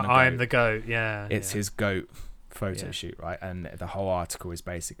like, I am the GOAT. Yeah. It's his GOAT photo shoot, right? And the whole article is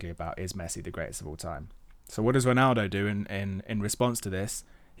basically about, is Messi the greatest of all time? So what does Ronaldo do in response to this?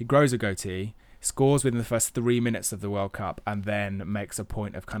 He grows a goatee, scores within the first 3 minutes of the World Cup, and then makes a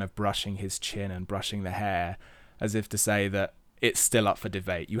point of kind of brushing his chin and brushing the hair, as if to say that it's still up for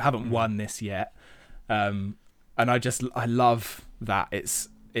debate. You haven't won this yet. And I love that. It's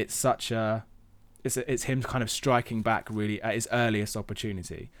him kind of striking back really at his earliest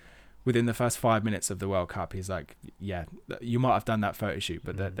opportunity. Within the first 5 minutes of the World Cup, he's like, yeah, you might have done that photo shoot,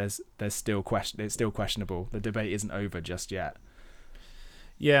 but there's still it's still questionable. The debate isn't over just yet.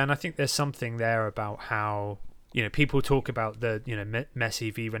 Yeah, and I think there's something there about how, people talk about the,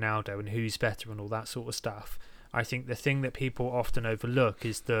 Messi v Ronaldo and who's better and all that sort of stuff. I think the thing that people often overlook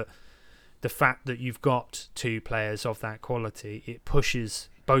is that the fact that you've got two players of that quality, it pushes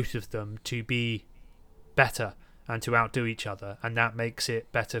both of them to be better and to outdo each other, and that makes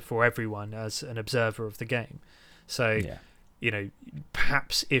it better for everyone as an observer of the game. So,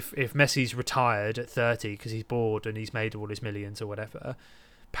 perhaps if Messi's retired at 30 because he's bored and he's made all his millions or whatever,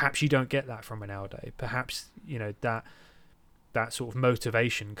 perhaps you don't get that from Ronaldo. Perhaps, that sort of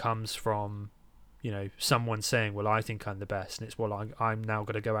motivation comes from, someone saying, well, I think I'm the best, and it's, well, I'm now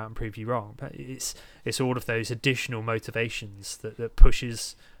going to go out and prove you wrong. But it's all of those additional motivations that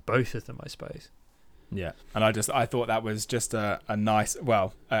pushes both of them, I suppose. Yeah, and I thought that was just a nice,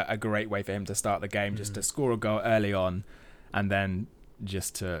 a great way for him to start the game, just to score a goal early on, and then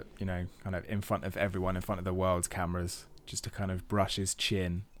just to, kind of in front of everyone, in front of the world's cameras, just to kind of brush his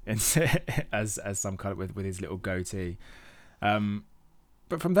chin as some kind of with his little goatee.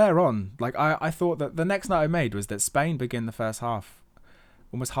 But from there on, I thought that the next note I made was that Spain begin the first half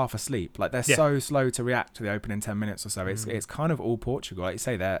almost half asleep. Like they're so slow to react to the opening 10 minutes or so. It's kind of all Portugal. Like you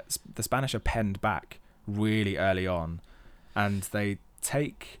say, the Spanish are penned back really early on, and they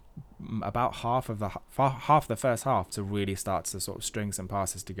take about half the first half to really start to sort of string some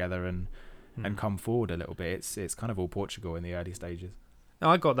passes together and come forward a little bit. It's kind of all Portugal in the early stages.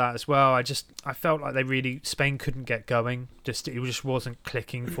 I got that as well. I felt like Spain couldn't get going. It just wasn't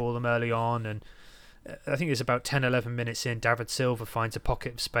clicking for them early on, and I think it's about 10-11 minutes in, David Silva finds a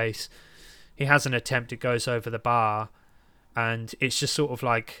pocket of space. He has an attempt, it goes over the bar, and it's just sort of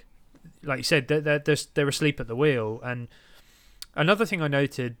like you said, they're asleep at the wheel. And another thing I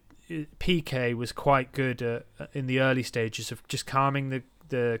noted, Piqué was quite good in the early stages of just calming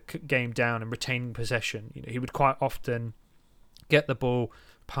the game down and retaining possession. He would quite often get the ball,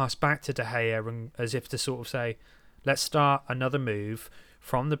 pass back to De Gea, and as if to sort of say, let's start another move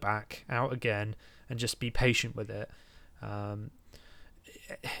from the back, out again, and just be patient with it.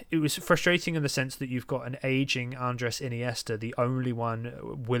 It was frustrating in the sense that you've got an aging Andres Iniesta, the only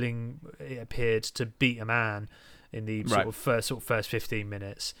one willing, it appeared, to beat a man in the first 15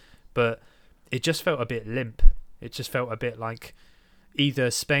 minutes. But it just felt a bit limp. It just felt a bit like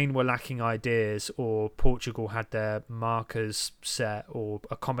either Spain were lacking ideas or Portugal had their markers set, or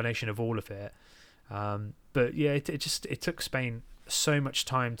a combination of all of it. But yeah, it took Spain so much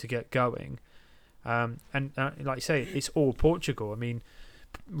time to get going. And like you say, it's all Portugal. I mean,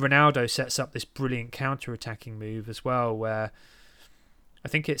 Ronaldo sets up this brilliant counter-attacking move as well, where I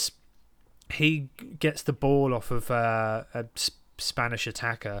think he gets the ball off of a Spanish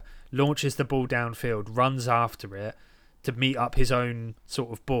attacker, launches the ball downfield, runs after it to meet up his own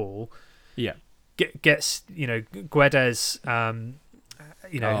sort of ball. Yeah, gets Guedes.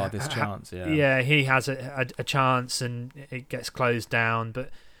 This chance. Yeah, he has a chance and it gets closed down, but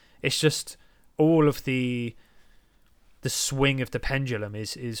it's just all of the swing of the pendulum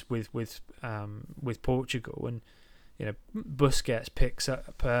is with Portugal, and Busquets picks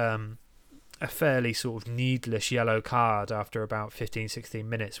up a fairly sort of needless yellow card after about 15-16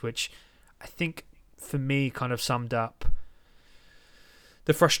 minutes, which I think for me kind of summed up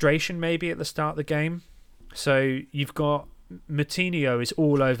the frustration maybe at the start of the game. So you've got Moutinho is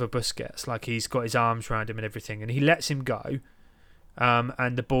all over Busquets, like he's got his arms around him and everything, and he lets him go,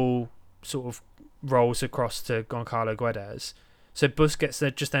 and the ball sort of rolls across to Goncalo Guedes. So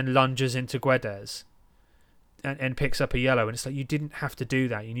Busquets then lunges into Guedes and picks up a yellow, and it's like, you didn't have to do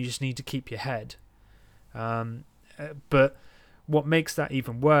that. You just need to keep your head. But what makes that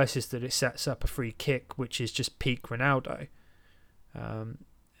even worse is that it sets up a free kick, which is just peak Ronaldo.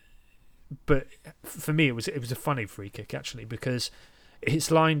 But for me, it was a funny free kick actually, because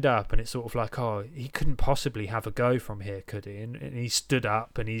it's lined up and it's sort of like, oh, he couldn't possibly have a go from here, could he? And he stood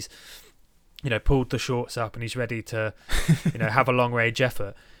up and he's, pulled the shorts up and he's ready to, have a long range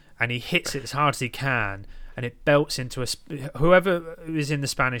effort, and he hits it as hard as he can, and it belts into whoever is in the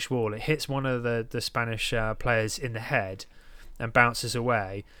Spanish wall. It hits one of the Spanish players in the head and bounces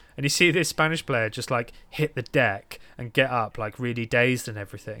away. And you see this Spanish player just like hit the deck and get up like really dazed and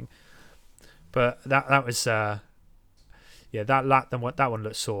everything. But that was that one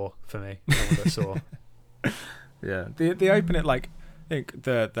looked sore for me. That one looked sore. Yeah, the opening, like, I think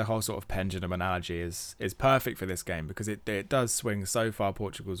the whole sort of pendulum analogy is perfect for this game, because it does swing so far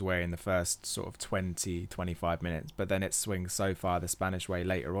Portugal's way in the first sort of 20-25 minutes, but then it swings so far the Spanish way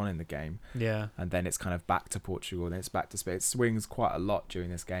later on in the game. Yeah, and then it's kind of back to Portugal, and it's back to Spain. It swings quite a lot during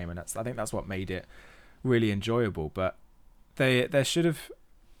this game, and I think that's what made it really enjoyable. But there should have,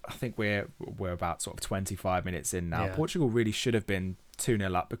 I think we're about sort of 25 minutes in now. Yeah. Portugal really should have been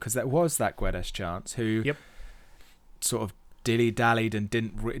 2-0 up, because there was that Guedes chance who sort of dilly-dallied and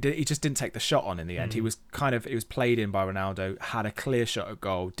he just didn't take the shot on in the end. It was played in by Ronaldo, had a clear shot at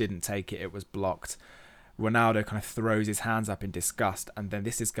goal, didn't take it was blocked. Ronaldo kind of throws his hands up in disgust, and then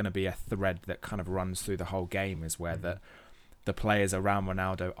this is going to be a thread that kind of runs through the whole game, is where the players around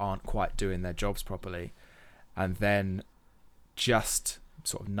Ronaldo aren't quite doing their jobs properly. And then just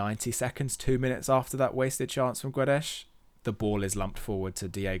sort of 90 seconds, 2 minutes after that wasted chance from Guedes, the ball is lumped forward to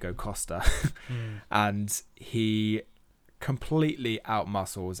Diego Costa and he completely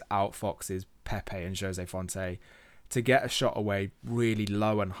outfoxes Pepe and Jose Fonte to get a shot away really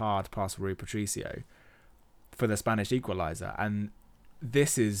low and hard past Rui Patricio for the Spanish equaliser. And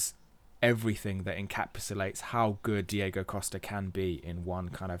this is everything that encapsulates how good Diego Costa can be in one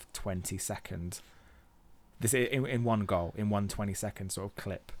kind of 20-second, this in one goal, in 1 20-second sort of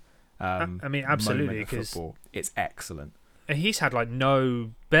clip. I mean, absolutely, because it's excellent. He's had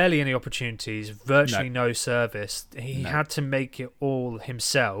barely any opportunities, virtually no service. He had to make it all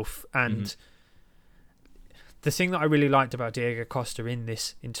himself. And the thing that I really liked about Diego Costa in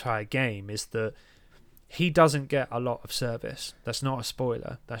this entire game is that he doesn't get a lot of service. That's not a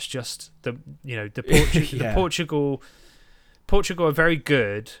spoiler. That's just the Portugal are very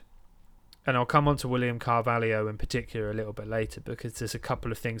good. And I'll come on to William Carvalho in particular a little bit later, because there's a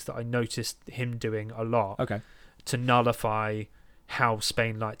couple of things that I noticed him doing a lot. Okay. To nullify how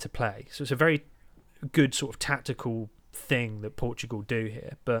Spain like to play. So it's a very good sort of tactical thing that Portugal do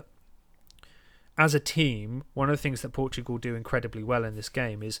here. But as a team, one of the things that Portugal do incredibly well in this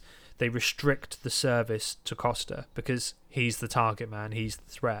game is they restrict the service to Costa, because he's the target man, he's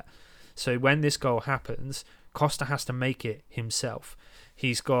the threat. So when this goal happens, Costa has to make it himself.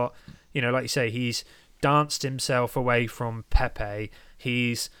 He's got, like you say, he's danced himself away from Pepe.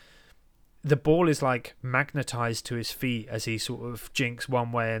 The ball is like magnetized to his feet as he sort of jinks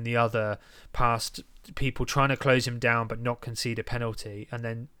one way and the other past people trying to close him down but not concede a penalty, and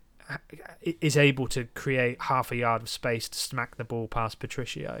then is able to create half a yard of space to smack the ball past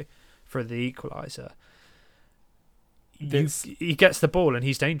Patricio for the equaliser. He gets the ball and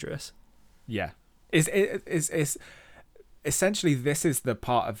he's dangerous. Yeah. It's essentially, this is the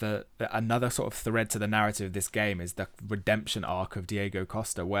part of another sort of thread to the narrative of this game, is the redemption arc of Diego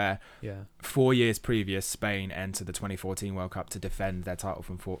Costa, where 4 years previous Spain entered the 2014 World Cup to defend their title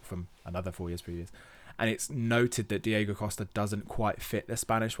from another 4 years previous, and it's noted that Diego Costa doesn't quite fit the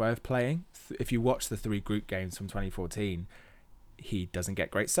Spanish way of playing. If you watch the 3 group games from 2014, he doesn't get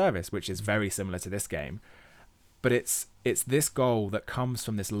great service, which is very similar to this game. But it's this goal that comes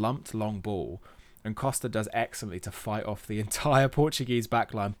from this lumped long ball, and Costa does excellently to fight off the entire Portuguese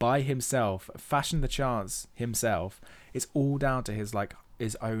backline by himself, fashion the chance himself. It's all down to his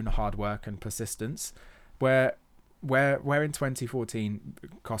own hard work and persistence. Where in 2014,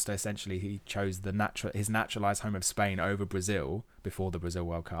 Costa essentially he chose his naturalized home of Spain over Brazil before the Brazil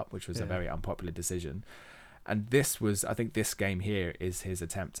World Cup, which was a very unpopular decision. And I think this game here is his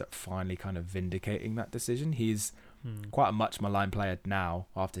attempt at finally kind of vindicating that decision. He's quite a much maligned player now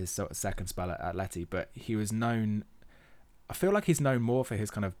after his sort of second spell at Atleti, but he was known, I feel like he's known more for his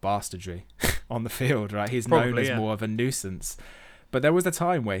kind of bastardry on the field, right? He's known as more of a nuisance. But there was a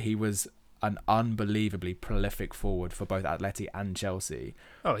time where he was an unbelievably prolific forward for both Atleti and Chelsea.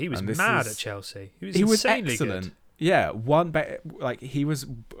 Oh, he was mad at Chelsea. He was excellent. Good. Yeah, he was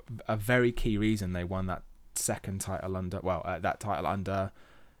a very key reason they won that second title under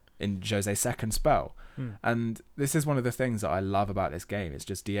in Jose's second spell. And this is one of the things that I love about this game. It's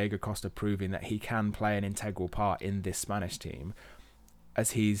just Diego Costa proving that he can play an integral part in this Spanish team,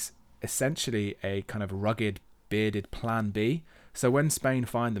 as he's essentially a kind of rugged, bearded plan B. So when Spain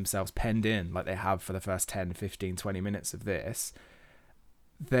find themselves penned in, like they have for the first 10, 15, 20 minutes of this,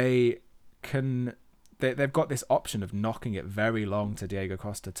 they've got this option of knocking it very long to Diego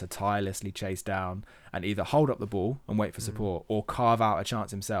Costa to tirelessly chase down and either hold up the ball and wait for support or carve out a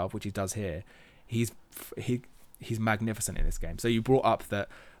chance himself, which he does here. He's magnificent in this game. So you brought up that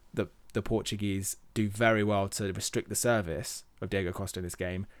the Portuguese do very well to restrict the service of Diego Costa in this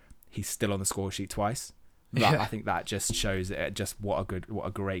game. He's still on the score sheet twice. I think that just shows just what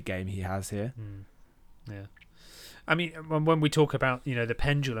a great game he has here. Yeah. I mean, when we talk about, the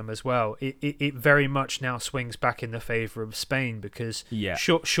pendulum as well, it very much now swings back in the favour of Spain, because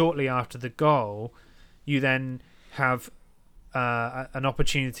shortly after the goal, you then have an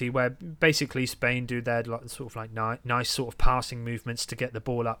opportunity where basically Spain do their nice sort of passing movements to get the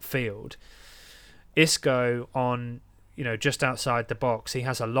ball upfield. Isco on just outside the box, he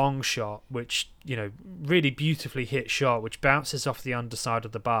has a long shot, which really beautifully hit shot, which bounces off the underside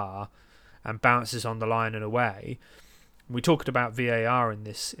of the bar and bounces on the line and away. We talked about VAR in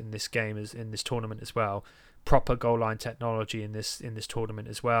this game, as in this tournament as well. Proper goal line technology in this tournament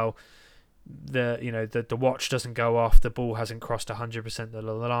as well. The watch doesn't go off, the ball hasn't crossed 100% of the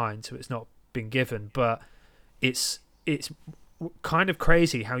line, so it's not been given. But it's kind of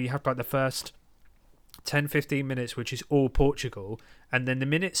crazy how you have like the first 10-15 minutes which is all Portugal, and then the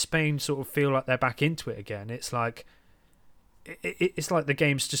minute Spain sort of feel like they're back into it again, it's like the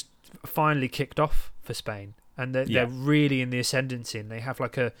game's just finally kicked off for Spain, and they're really in the ascendancy, and they have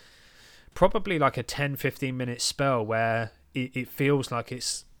probably like a 10-15 minute spell where it feels like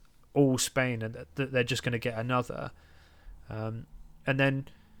it's all Spain and that they're just going to get another. And then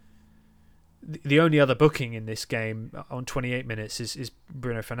the only other booking in this game on 28 minutes is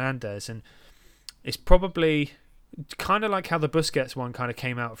Bruno Fernandes, and it's probably kind of like how the Busquets one kind of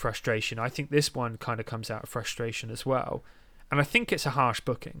came out of frustration. I think this one kind of comes out of frustration as well. And I think it's a harsh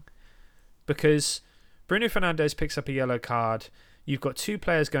booking, because Bruno Fernandes picks up a yellow card. You've got two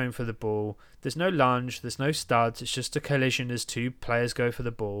players going for the ball. There's no lunge. There's no studs. It's just a collision as two players go for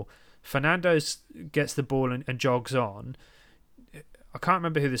the ball. Fernandes gets the ball and jogs on. I can't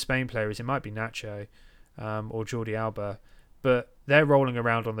remember who the Spain player is. It might be Nacho or Jordi Alba. But they're rolling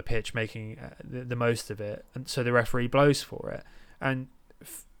around on the pitch making the most of it. And so the referee blows for it. And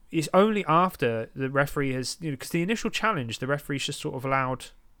it's only after the referee has... because the initial challenge, the referee's just sort of allowed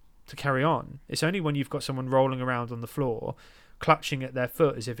to carry on. It's only when you've got someone rolling around on the floor clutching at their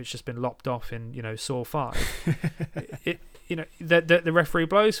foot as if it's just been lopped off in Saw 5. The referee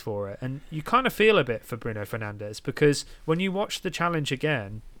blows for it, and you kind of feel a bit for Bruno Fernandes, because when you watch the challenge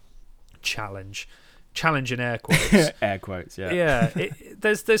again, challenge in air quotes, air quotes,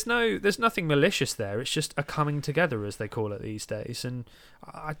 there's nothing malicious there. It's just a coming together, as they call it these days, and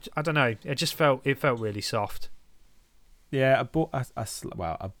I don't know. It felt really soft. Yeah,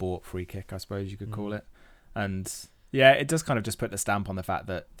 a bought free kick, I suppose you could call it, and. Yeah, it does kind of just put the stamp on the fact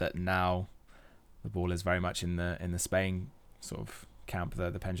that now the ball is very much in the Spain sort of camp.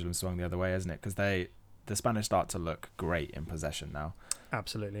 The pendulum swung the other way, isn't it? Because the Spanish start to look great in possession now.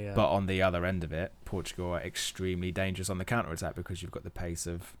 Absolutely, yeah. But on the other end of it, Portugal are extremely dangerous on the counter attack, because you've got the pace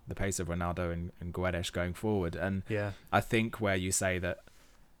of Ronaldo and Guedes going forward. And I think where you say that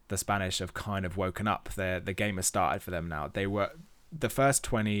the Spanish have kind of woken up, the game has started for them now. They were the first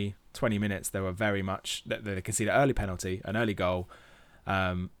 20 minutes, they were very much... They conceded an early penalty, an early goal.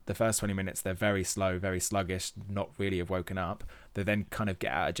 The first 20 minutes, they're very slow, very sluggish, not really have woken up. They then kind of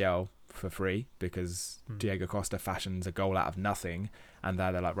get out of jail for free, because Diego Costa fashions a goal out of nothing, and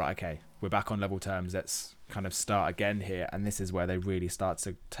they're like, right, okay, we're back on level terms, let's kind of start again here. And this is where they really start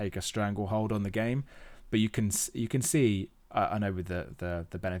to take a stranglehold on the game. But you can see... I know with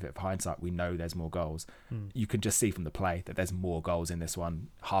the benefit of hindsight, we know there's more goals. You can just see from the play that there's more goals in this one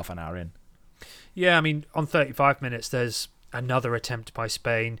half an hour in. Yeah, I mean, on 35 minutes, there's another attempt by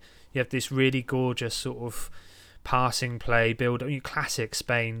Spain. You have this really gorgeous sort of passing play, classic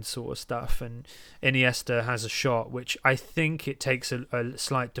Spain sort of stuff. And Iniesta has a shot, which I think it takes a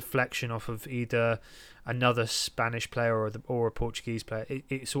slight deflection off of either another Spanish player or a Portuguese player.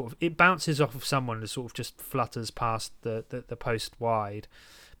 It bounces off of someone and sort of just flutters past the post wide.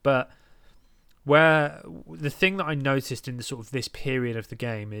 But where the thing that I noticed in the sort of this period of the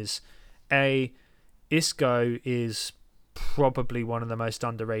game is, Isco is probably one of the most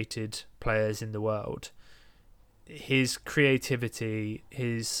underrated players in the world. His creativity,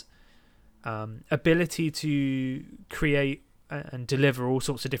 his ability to create and deliver all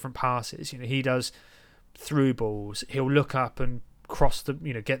sorts of different passes. He does through balls. He'll look up and cross the,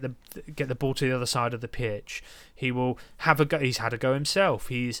 get the ball to the other side of the pitch. He will have a go. He's had a go himself.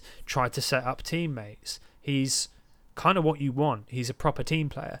 He's tried to set up teammates. He's kind of what you want. He's a proper team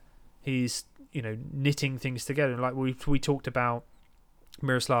player. He's knitting things together. Like we talked about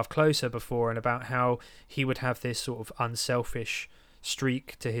Miroslav Klose before, and about how he would have this sort of unselfish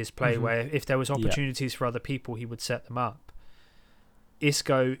streak to his play, where if there was opportunities for other people, he would set them up.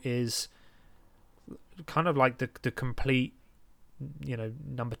 Isco is kind of like the complete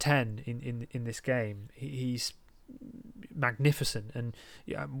number 10 in this game. He's magnificent. And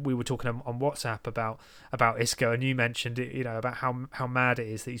we were talking on WhatsApp about Isco, and you mentioned it, about how mad it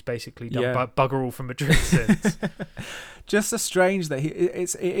is that he's basically done bugger all from Madrid since. Just so strange that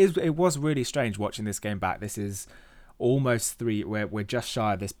it was really strange watching this game back. This is almost we're just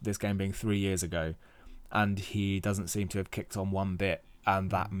shy of this game being 3 years ago, and he doesn't seem to have kicked on one bit.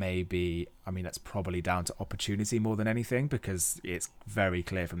 And that may be, that's probably down to opportunity more than anything, because it's very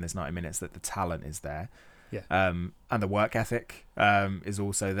clear from this 90 minutes that the talent is there. Yeah. And the work ethic is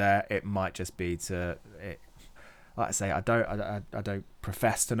also there. It might just be like I say, I don't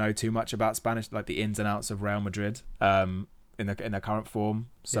profess to know too much about Spanish, like the ins and outs of Real Madrid in their current form.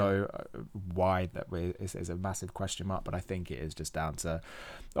 So why that is a massive question mark. But I think it is just down to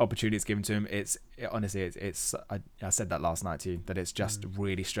opportunities given to him. Honestly, I said that last night to you, that it's just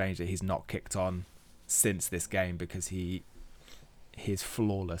really strange that he's not kicked on since this game, because he's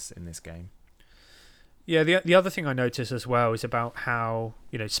flawless in this game. Yeah, the other thing I noticed as well is about how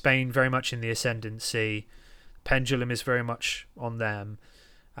Spain very much in the ascendancy, pendulum is very much on them.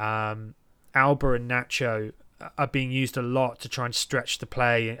 Alba and Nacho are being used a lot to try and stretch the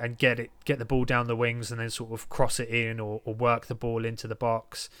play and get the ball down the wings and then sort of cross it in or work the ball into the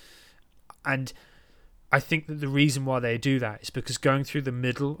box. And I think that the reason why they do that is because going through the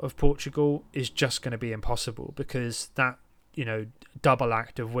middle of Portugal is just going to be impossible, because that double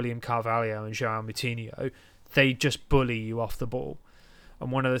act of William Carvalho and João Moutinho, they just bully you off the ball.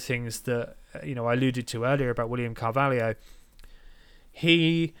 And one of the things that I alluded to earlier about William Carvalho,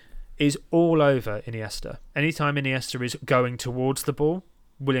 he is all over Iniesta. Anytime Iniesta is going towards the ball,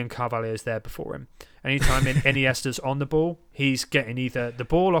 William Carvalho is there before him. Anytime Iniesta's on the ball, he's getting either the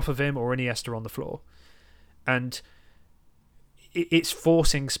ball off of him or Iniesta on the floor. And it's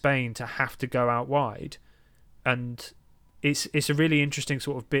forcing Spain to have to go out wide. And it's a really interesting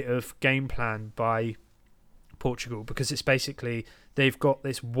sort of bit of game plan by Portugal, because it's basically they've got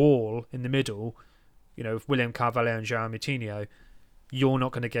this wall in the middle, of William Carvalho and João Moutinho. You're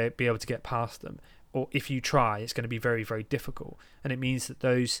not going to be able to get past them, or if you try, it's going to be very, very difficult. And it means that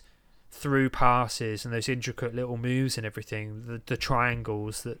those through passes and those intricate little moves and everything, the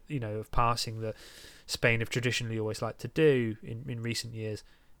triangles that of passing that Spain have traditionally always liked to do in recent years,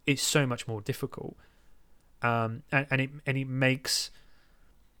 it's so much more difficult. And it makes,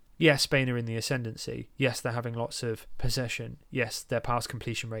 yes, Spain are in the ascendancy. Yes, they're having lots of possession. Yes, their pass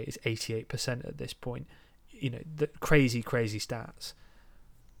completion rate is 88% at this point. The crazy stats.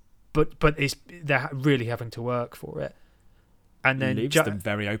 But they're really having to work for it. And then leaves them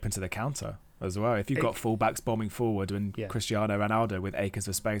very open to the counter as well. If you've got fullbacks bombing forward and Cristiano Ronaldo with acres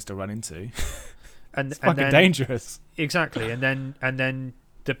of space to run into, it's fucking dangerous. Exactly. And then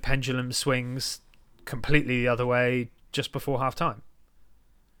the pendulum swings completely the other way just before half time.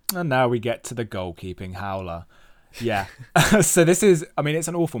 And now we get to the goalkeeping howler. Yeah. So this is, it's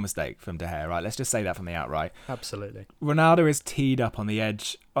an awful mistake from De Gea, right? Let's just say that from the outright. Absolutely. Ronaldo is teed up on the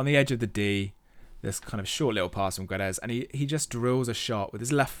edge of the D, this kind of short little pass from Guedes, and he just drills a shot with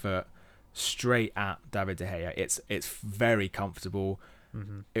his left foot straight at David De Gea. It's very comfortable.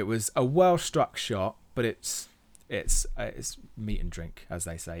 Mm-hmm. It was a well-struck shot, but it's meat and drink, as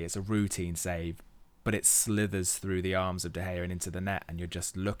they say. It's a routine save, but it slithers through the arms of De Gea and into the net, and you're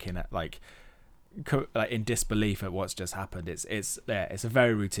just looking at like in disbelief at what's just happened. It's a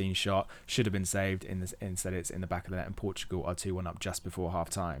very routine shot, should have been saved. Instead it's in the back of the net, and Portugal are 2-1 up just before half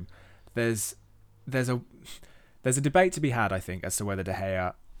time. There's a debate to be had, I think, as to whether De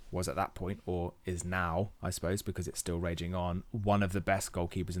Gea was at that point, or is now, I suppose, because it's still raging on, one of the best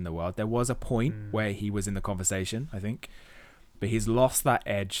goalkeepers in the world. There was a point where he was in the conversation, I think, but he's lost that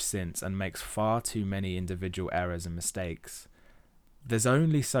edge since and makes far too many individual errors and mistakes. There's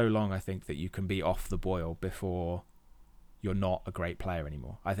only so long, I think, that you can be off the boil before you're not a great player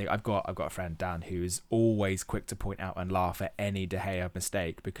anymore. I think I've got a friend, Dan, who's always quick to point out and laugh at any De Gea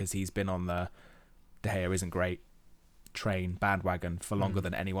mistake, because he's been on the De Gea isn't great train bandwagon for longer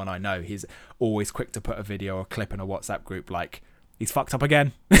than anyone I know. He's always quick to put a video or clip in a WhatsApp group like, he's fucked up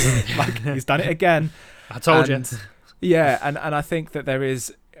again. Like, he's done it again. I told you. Yeah, and I think that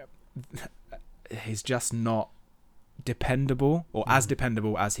he's just not dependable, or as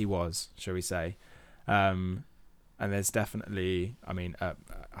dependable as he was, shall we say. And there's definitely, I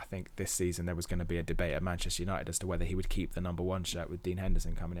think this season there was going to be a debate at Manchester United as to whether he would keep the number 1 shirt with Dean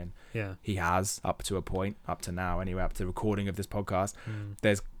Henderson coming in. Yeah. He has, up to a point, up to now anyway, up to the recording of this podcast.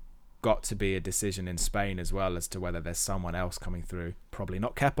 There's got to be a decision in Spain as well as to whether there's someone else coming through. Probably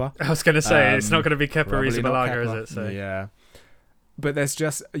not Kepa. I was going to say, it's not going to be Kepa Arrizabalaga, is it? So. Yeah. But there's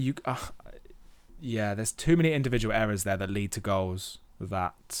just, there's too many individual errors there that lead to goals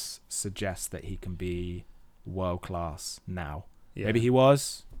that suggest that he can be world class now. Yeah. Maybe he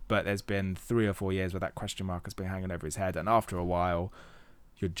was, but there's been 3 or 4 years where that question mark has been hanging over his head, and after a while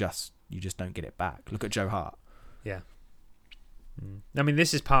you just don't get it back. Look at Joe Hart. Yeah. I mean,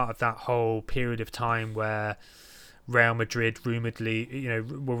 this is part of that whole period of time where Real Madrid were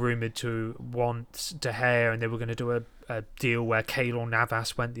rumoured to want De Gea, and they were going to do a deal where Keylor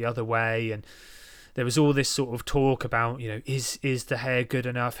Navas went the other way, and there was all this sort of talk about, is De Gea good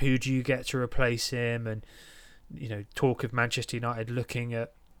enough? Who do you get to replace him? And talk of Manchester United looking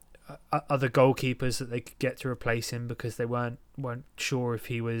at other goalkeepers that they could get to replace him because they weren't sure if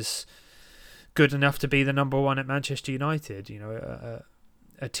he was good enough to be the number 1 at Manchester United.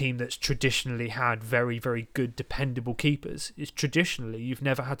 A team that's traditionally had very, very good, dependable keepers. It's traditionally, you've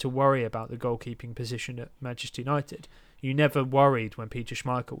never had to worry about the goalkeeping position at Manchester United. You never worried when Peter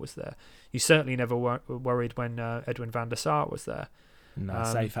Schmeichel was there. You certainly never worried when Edwin van der Sar was there.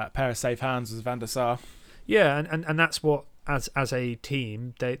 No, pair of safe hands was Van der Sar. Yeah, and that's what as a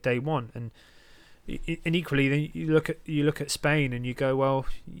team they want. And equally, then you look at Spain and you go, well,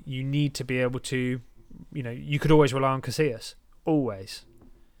 you need to be able to, you could always rely on Casillas, always.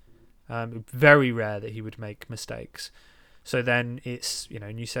 Very rare that he would make mistakes. So then it's,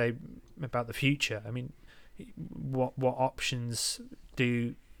 and you say about the future. I mean, what options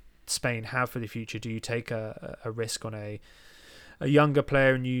do Spain have for the future? Do you take a risk on a younger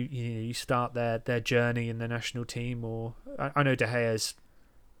player and you start their journey in the national team? Or I know De Gea's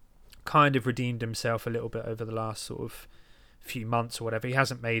kind of redeemed himself a little bit over the last sort of few months or whatever. He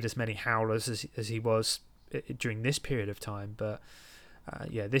hasn't made as many howlers as he was during this period of time, but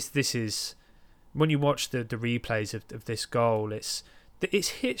this is, when you watch the replays of this goal, it's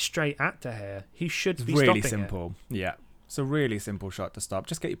hit straight at De Gea. He should be stopping it. Really simple. Yeah, it's a really simple shot to stop.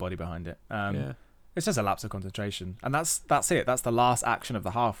 Just get your body behind it. It's just a lapse of concentration, and that's it. That's the last action of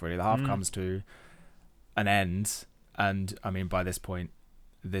the half. Really, the half comes to an end, and I mean, by this point,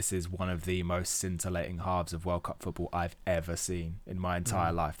 this is one of the most scintillating halves of World Cup football I've ever seen in my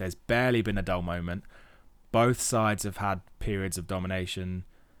entire life. There's barely been a dull moment. Both sides have had periods of domination,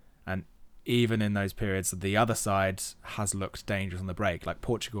 and even in those periods, the other side has looked dangerous on the break. Like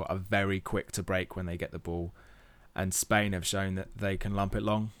Portugal are very quick to break when they get the ball, and Spain have shown that they can lump it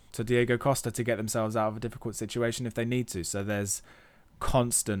long to Diego Costa to get themselves out of a difficult situation if they need to. So there's a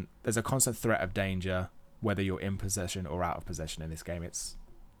constant threat of danger, whether you're in possession or out of possession in this game. It's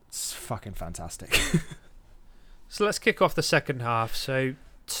fucking fantastic. So let's kick off the second half. So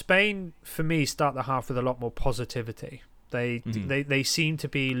Spain, for me, start the half with a lot more positivity. They seem to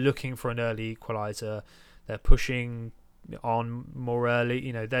be looking for an early equaliser. They're pushing on more early.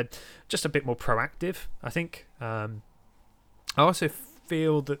 They're just a bit more proactive, I think. I also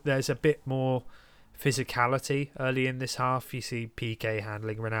feel that there's a bit more physicality early in this half. You see Piqué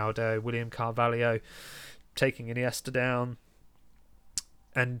handling Ronaldo, William Carvalho taking Iniesta down,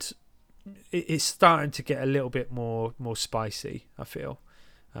 and it's starting to get a little bit more spicy, I feel.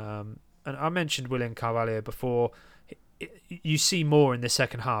 And I mentioned William Carvalho before. You see more in the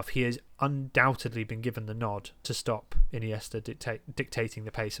second half. He has undoubtedly been given the nod to stop Iniesta dictating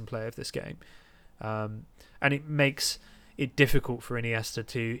the pace and play of this game, and it makes it difficult for Iniesta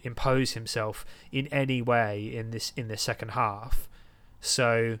to impose himself in any way in this second half.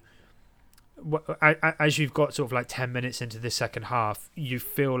 So as you've got sort of like 10 minutes into this second half, you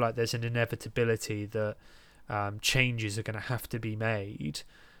feel like there's an inevitability that changes are going to have to be made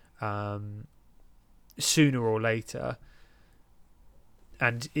sooner or later.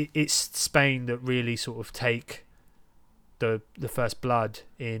 And it's Spain that really sort of take the first blood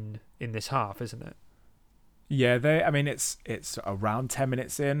in this half, isn't it? Yeah, it's around 10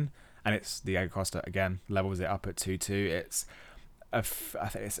 minutes in, and it's Diego Costa again levels it up at 2-2. I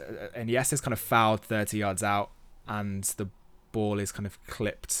think Iniesta's kind of fouled 30 yards out, and the ball is kind of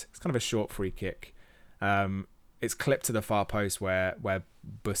clipped. It's kind of a short free kick. It's clipped to the far post where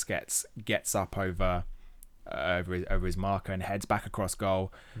Busquets gets up over his marker and heads back across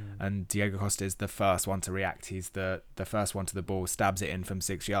goal, and Diego Costa is the first one to react. He's the first one to the ball, stabs it in from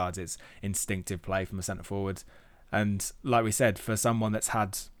 6 yards. It's instinctive play from a centre forward, And like we said, for someone that's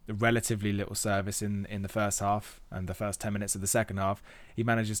had relatively little service in the first half and the first 10 minutes of the second half, he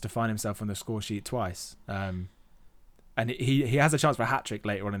manages to find himself on the score sheet twice. And he has a chance for a hat-trick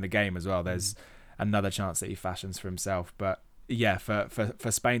later on in the game as well. There's another chance that he fashions for himself. But yeah, for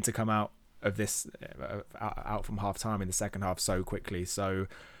Spain to come out of this out from half-time in the second half so quickly, so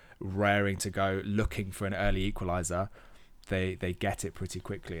raring to go, looking for an early equaliser, they get it pretty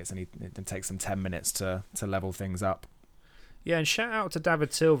quickly. It takes them 10 minutes to level things up. Yeah, and shout out to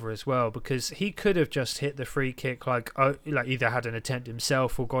David Silva as well, because he could have just hit the free kick, like either had an attempt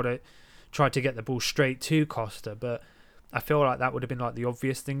himself or tried to get the ball straight to Costa. But I feel like that would have been like the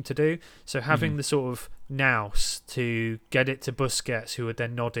obvious thing to do. So having the sort of nous to get it to Busquets, who would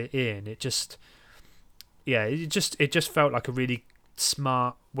then nod it in, it just felt like a really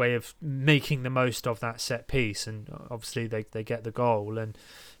smart way of making the most of that set piece. And obviously they get the goal, and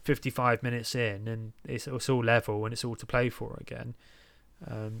 55 minutes in, and it's all level and it's all to play for again.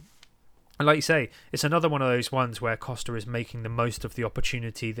 And like you say, it's another one of those ones where Costa is making the most of the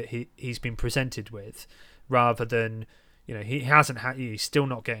opportunity that he's been presented with, rather than, he's still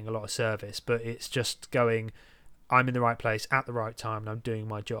not getting a lot of service, but it's just going, I'm in the right place at the right time and I'm doing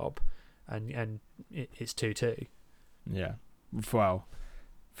my job, and it's 2-2. Yeah. Well,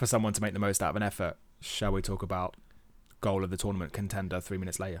 for someone to make the most out of an effort, shall we talk about goal of the tournament contender 3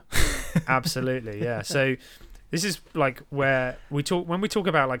 minutes later? Absolutely, yeah. So this is like where when we talk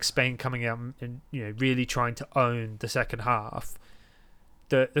about like Spain coming out and really trying to own the second half.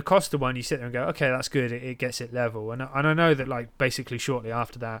 The Costa one, you sit there and go, okay, that's good. It gets it level, and I know that like basically shortly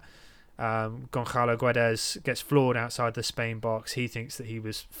after that, Gonzalo Guedes gets floored outside the Spain box. He thinks that he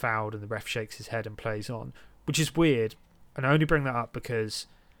was fouled, and the ref shakes his head and plays on, which is weird. And I only bring that up because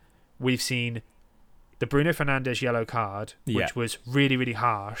we've seen the Bruno Fernandes yellow card, which was really, really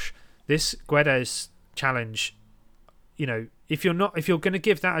harsh. This Guedes challenge, if you're going to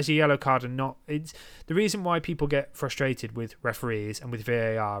give that as a yellow card and not, it's the reason why people get frustrated with referees and with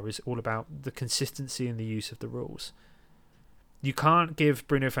VAR is all about the consistency and the use of the rules. You can't give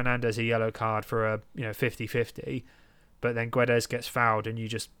Bruno Fernandes a yellow card for a 50-50, but then Guedes gets fouled and you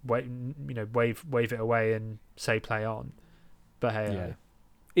just wave it away and say play on. But hey,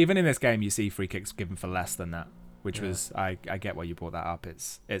 even in this game, you see free kicks given for less than that, which was I get why you brought that up.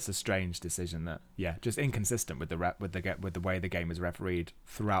 It's a strange decision that just inconsistent with the way the game is refereed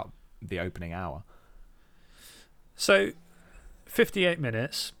throughout the opening hour. So, 58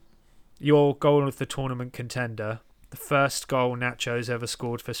 minutes, your goal of the tournament contender, the first goal Nacho's ever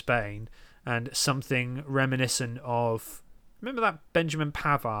scored for Spain, and something reminiscent of, remember that Benjamin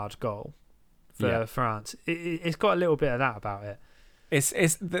Pavard goal for France? It's got a little bit of that about it.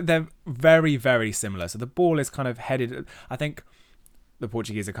 They're very, very similar. So the ball is kind of headed. I think the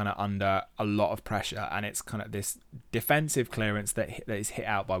Portuguese are kind of under a lot of pressure, and it's kind of this defensive clearance that is hit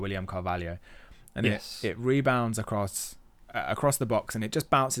out by William Carvalho, and it rebounds across the box, and it just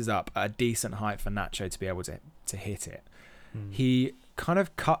bounces up at a decent height for Nacho to be able to hit it. He kind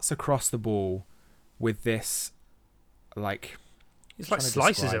of cuts across the ball with this, like. It's like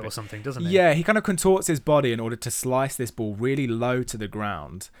slices it or something, doesn't it? Yeah, he kind of contorts his body in order to slice this ball really low to the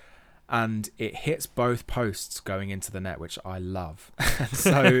ground, and it hits both posts going into the net, which I love.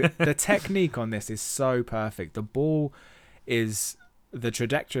 So the technique on this is so perfect. The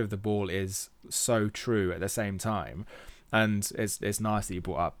trajectory of the ball is so true at the same time, and it's nice that you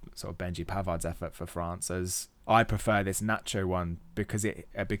brought up sort of Benji Pavard's effort for France, as I prefer this Nacho one because it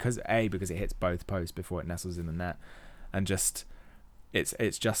hits both posts before it nestles in the net, and just.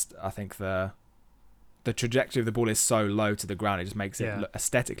 It's just, I think the trajectory of the ball is so low to the ground, it just makes it look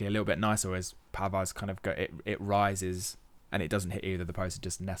aesthetically a little bit nicer, whereas Pavard's kind of it rises and it doesn't hit either the post, it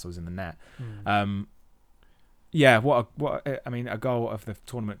just nestles in the net. A goal of the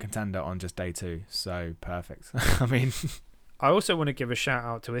tournament contender on just day 2, so perfect. I also want to give a shout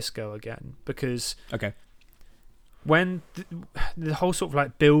out to Isco again, because when the whole sort of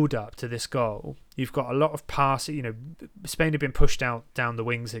like build up to this goal, you've got a lot of passing. Spain have been pushed out down the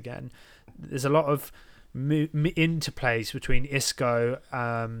wings again. There's a lot of interplays between Isco,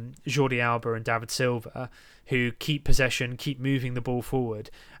 Jordi Alba, and David Silva, who keep possession, keep moving the ball forward.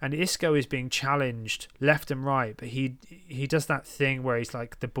 And Isco is being challenged left and right, but he does that thing where he's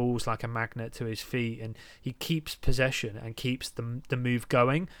like the ball's like a magnet to his feet, and he keeps possession and keeps the move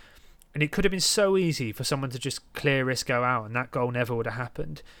going. And it could have been so easy for someone to just clear Isco out, and that goal never would have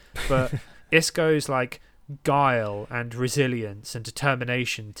happened. But Isco's like guile and resilience and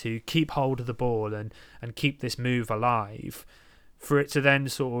determination to keep hold of the ball and keep this move alive, for it to then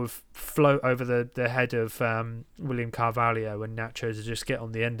sort of float over the head of William Carvalho and Nacho to just get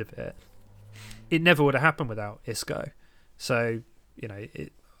on the end of it. it never would have happened without Isco. So,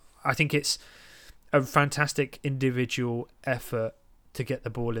 I think it's a fantastic individual effort to get the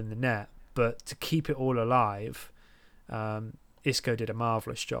ball in the net, but to keep it all alive, Isco did a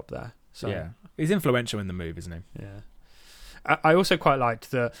marvellous job there. So, yeah, he's influential in the move, isn't he? Yeah. I also quite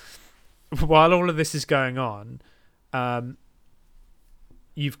liked that while all of this is going on,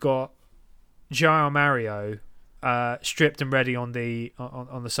 you've got Joao Mario stripped and ready on the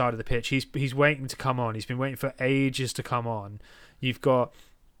side of the pitch. He's waiting to come on. He's been waiting for ages to come on. You've got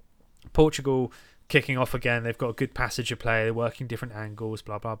Portugal kicking off again. They've got a good passage of play. They're working different angles,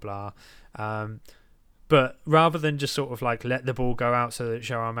 blah, blah, blah. But rather than just sort of like let the ball go out so that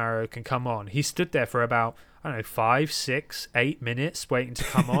Joao Mario can come on, he stood there for about, 5, 6, 8 minutes waiting to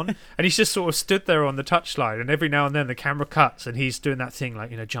come on. And he's just sort of stood there on the touchline. And every now and then the camera cuts and he's doing that thing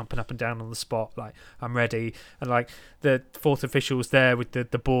like, jumping up and down on the spot, like, I'm ready. And like the fourth official's there with the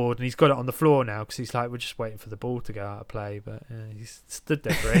board and he's got it on the floor now because he's like, we're just waiting for the ball to go out of play. But he's stood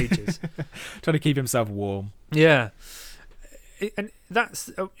there for ages. Trying to keep himself warm. Yeah. And that's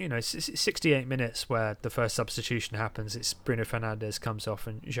 68 minutes where the first substitution happens. It's Bruno Fernandes comes off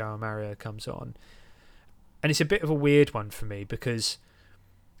and Joao Mario comes on, and it's a bit of a weird one for me because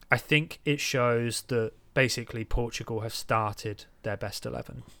I think it shows that basically Portugal have started their best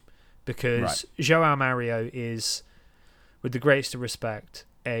 11 because Joao Mario is, with the greatest of respect,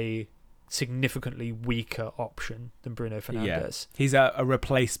 a significantly weaker option than Bruno Fernandes. Yeah. He's a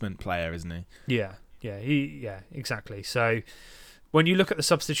replacement player, isn't he? Yeah. Yeah, exactly. So when you look at the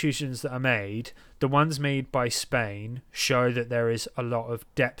substitutions that are made, the ones made by Spain show that there is a lot of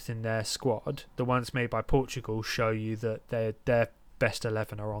depth in their squad. The ones made by Portugal show you that their best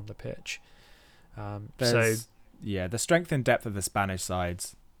 11 are on the pitch. The strength and depth of the Spanish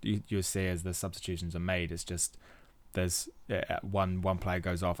sides you'll see as the substitutions are made. It's just there's one player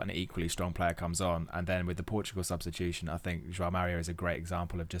goes off and an equally strong player comes on, and then with the Portugal substitution, I think Joao Mario is a great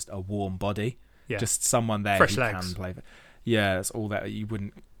example of just a warm body. Yeah. Just someone there fresh who legs. Can play. Yeah, that's all that you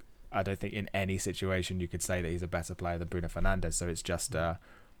wouldn't. I don't think in any situation you could say that he's a better player than Bruno Fernandes. So it's just,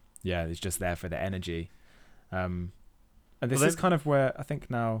 it's just there for the energy. And this is kind of where I think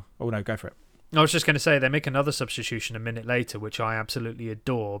now. Oh no, go for it. I was just going to say they make another substitution a minute later, which I absolutely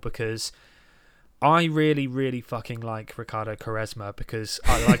adore because I really, really fucking like Ricardo Quaresma because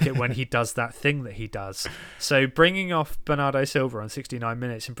I like it when he does that thing that he does. So bringing off Bernardo Silva on 69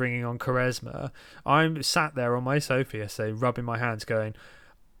 minutes and bringing on Quaresma, I'm sat there on my sofa, so rubbing my hands going,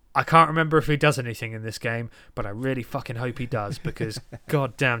 I can't remember if he does anything in this game, but I really fucking hope he does because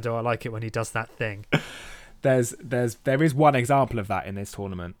god damn do I like it when he does that thing. There is one example of that in this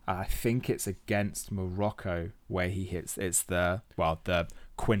tournament. I think it's against Morocco where he hits. It's the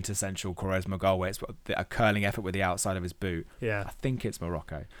quintessential Quaresma goal where it's a curling effort with the outside of his boot. Yeah, I think it's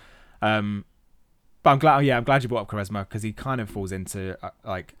Morocco. But I'm glad you brought up Quaresma because he kind of falls into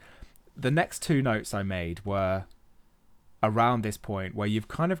like the next two notes I made were around this point where you've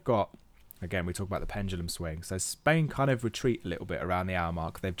kind of got. Again, we talk about the pendulum swing. So Spain kind of retreat a little bit around the hour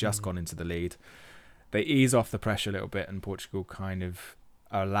mark. They've just gone into the lead. They ease off the pressure a little bit and Portugal kind of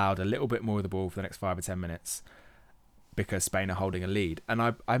are allowed a little bit more of the ball for the next 5 or 10 minutes because Spain are holding a lead.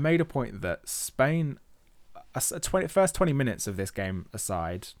 And I made a point that Spain, first 20 minutes of this game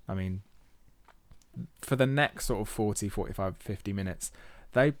aside, I mean, for the next sort of 40, 45, 50 minutes,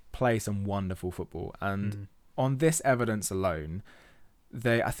 they play some wonderful football. And on this evidence alone,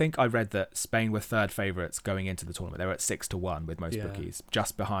 I think I read that Spain were third favourites going into the tournament. They were at 6-1 with most bookies,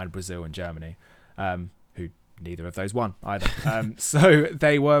 just behind Brazil and Germany. Who neither of those won either. So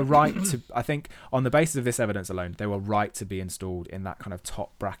they were right to, I think, on the basis of this evidence alone, they were right to be installed in that kind of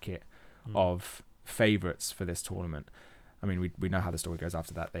top bracket of favourites for this tournament. I mean, we know how the story goes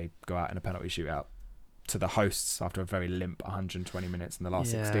after that. They go out in a penalty shootout to the hosts after a very limp 120 minutes in the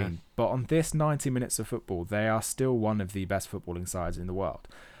last 16. But on this 90 minutes of football, they are still one of the best footballing sides in the world.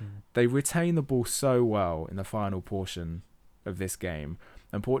 They retain the ball so well in the final portion of this game.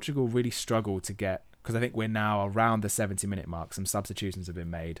 And Portugal really struggled to get, because I think we're now around the 70-minute mark. Some substitutions have been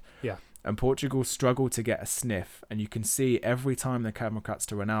made. Yeah. And Portugal struggled to get a sniff. And you can see every time the camera cuts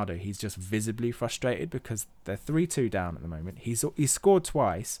to Ronaldo, he's just visibly frustrated because they're 3-2 down at the moment. He's scored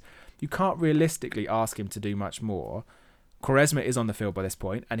twice. You can't realistically ask him to do much more. Quaresma is on the field by this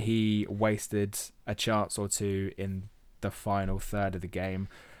point, and he wasted a chance or two in the final third of the game.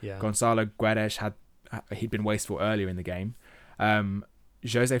 Yeah. Gonzalo Guedes he'd been wasteful earlier in the game.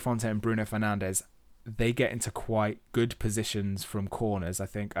 Jose Fonte and Bruno Fernandes, they get into quite good positions from corners. I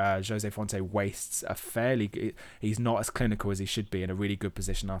think Jose Fonte wastes he's not as clinical as he should be in a really good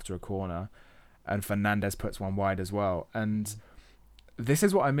position after a corner. And Fernandes puts one wide as well. And this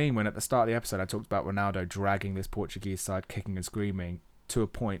is what I mean when at the start of the episode I talked about Ronaldo dragging this Portuguese side kicking and screaming to a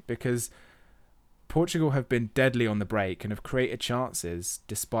point, because Portugal have been deadly on the break and have created chances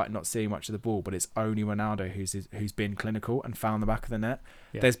despite not seeing much of the ball, but it's only Ronaldo who's been clinical and found the back of the net.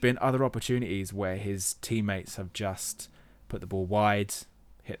 Yeah. There's been other opportunities where his teammates have just put the ball wide,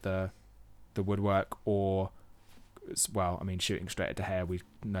 hit the woodwork, or, well, I mean, shooting straight at De Gea, we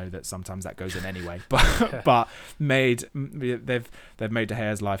know that sometimes that goes in anyway, but they've made De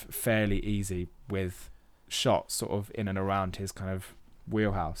Gea's life fairly easy with shots sort of in and around his kind of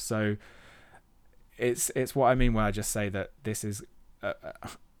wheelhouse. So it's what I mean when I just say that this is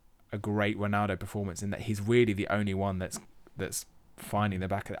a great Ronaldo performance, in that he's really the only one that's finding the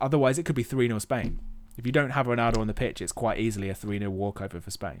back of it. Otherwise, it could be 3-0 Spain. If you don't have Ronaldo on the pitch, it's quite easily a 3-0 walkover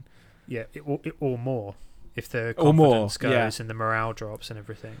for Spain. Yeah, or more. If the confidence goes and the morale drops and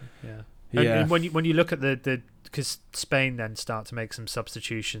everything. Yeah. And when you look at because Spain then start to make some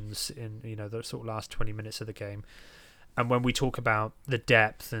substitutions in the sort of last 20 minutes of the game. And when we talk about the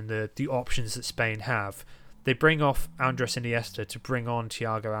depth and the options that Spain have, they bring off Andres Iniesta to bring on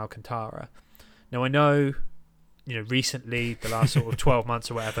Thiago Alcantara. Now, I know, recently, the last sort of 12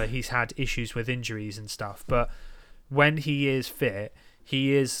 months or whatever, he's had issues with injuries and stuff. But when he is fit,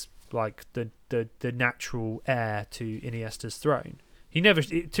 he is like the natural heir to Iniesta's throne.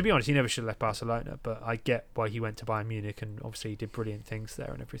 To be honest, he never should have left Barcelona, but I get why he went to Bayern Munich, and obviously he did brilliant things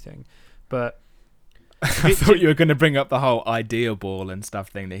there and everything. But I thought you were going to bring up the whole idea ball and stuff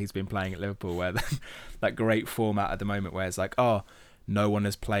thing that he's been playing at Liverpool, where that great format at the moment where it's like, no one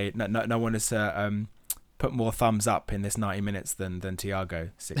has played, no one has put more thumbs up in this 90 minutes than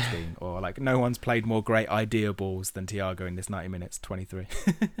Thiago, 16, or like no one's played more great idea balls than Thiago in this 90 minutes, 23.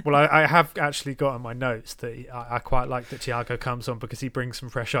 Well, I have actually got on my notes that I quite like that Thiago comes on because he brings some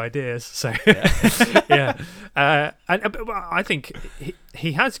fresh ideas. So yeah, and I think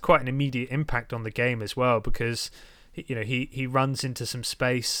he has quite an immediate impact on the game as well, because he runs into some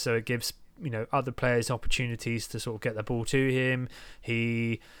space, so it gives other players opportunities to sort of get the ball to him.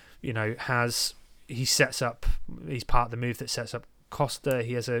 He's part of the move that sets up Costa.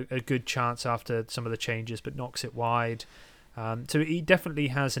 He has a good chance after some of the changes, but knocks it wide. So he definitely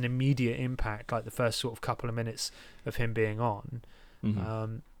has an immediate impact, like the first sort of couple of minutes of him being on.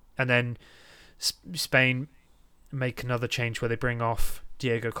 Mm-hmm. And then Spain make another change where they bring off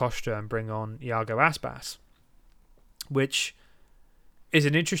Diego Costa and bring on Iago Aspas, which is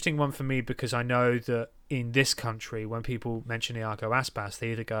an interesting one for me, because I know that in this country, when people mention Iago Aspas,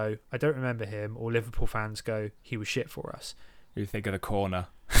 they either go, I don't remember him, or Liverpool fans go, he was shit for us. You think of the corner.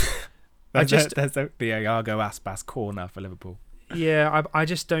 there's the Iago Aspas corner for Liverpool. Yeah, I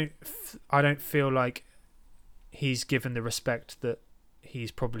just don't feel like he's given the respect that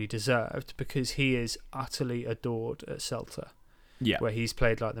he's probably deserved, because he is utterly adored at Celta, where he's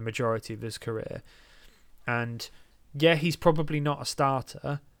played like the majority of his career. And yeah, he's probably not a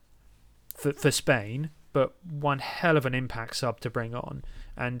starter for Spain, but one hell of an impact sub to bring on.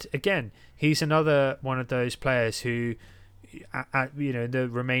 And again, he's another one of those players who, the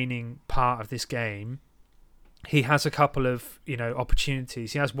remaining part of this game, he has a couple of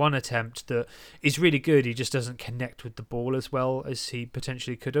opportunities. He has one attempt that is really good. He just doesn't connect with the ball as well as he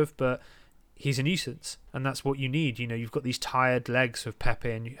potentially could have, but he's a nuisance, and that's what you need. You've got these tired legs of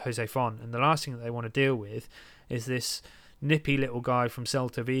Pepe and Jose Font, and the last thing that they want to deal with is this nippy little guy from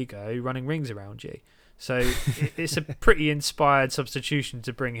Celta Vigo running rings around you. So it's a pretty inspired substitution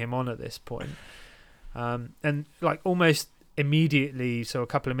to bring him on at this point. And like almost immediately, so a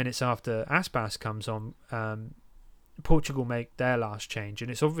couple of minutes after Aspas comes on, Portugal make their last change, and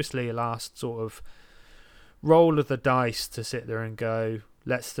it's obviously a last sort of roll of the dice to sit there and go,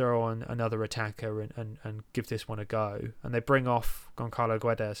 let's throw on another attacker and give this one a go. And they bring off Goncalo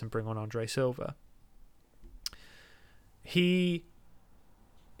Guedes and bring on Andre Silva. He's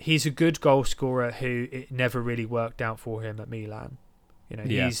a good goal scorer who it never really worked out for him at Milan.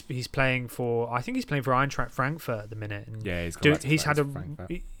 He's playing for, I think he's playing for Eintracht Frankfurt at the minute. And he's had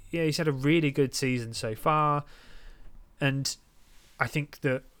a really good season so far. And I think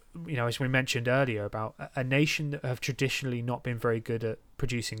that, as we mentioned earlier about a nation that have traditionally not been very good at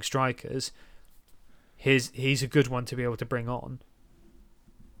producing strikers, he's a good one to be able to bring on.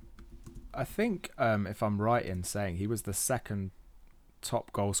 I think, if I'm right in saying, he was the second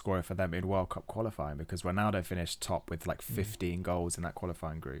top goal scorer for them in World Cup qualifying, because Ronaldo finished top with like 15 goals in that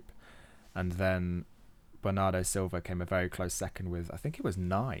qualifying group, and then Bernardo Silva came a very close second with, I think it was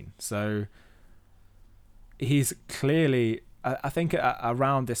 9. So he's clearly, I think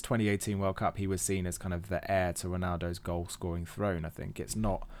around this 2018 World Cup, he was seen as kind of the heir to Ronaldo's goal scoring throne. I think it's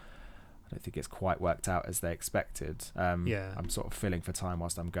not, don't think it's quite worked out as they expected. I'm sort of filling for time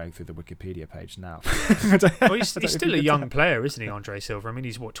whilst I'm going through the Wikipedia page now. Well, he's still a young player, isn't he, Andre Silva? I mean,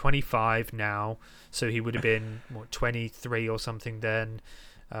 he's 25 now, so he would have been 23 or something then.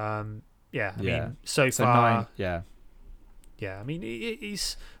 I mean, so far, 9, yeah. I mean,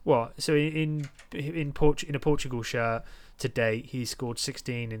 he's what? So in a Portugal shirt to date, he's scored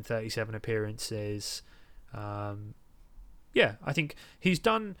 16 in 37 appearances. I think he's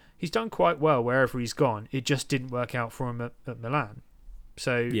done quite well wherever he's gone. It just didn't work out for him at Milan.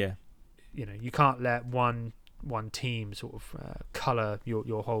 So you can't let one team sort of colour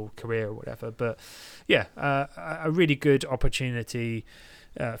your whole career or whatever. But a really good opportunity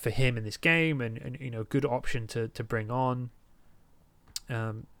for him in this game, and good option to bring on.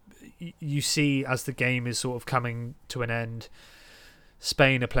 You see, as the game is sort of coming to an end,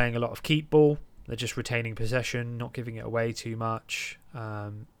 Spain are playing a lot of keep ball. They're just retaining possession, not giving it away too much.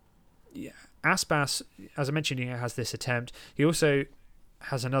 Aspas, as I mentioned, he has this attempt. He also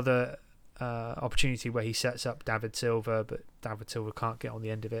has another opportunity where he sets up David Silva, but David Silva can't get on the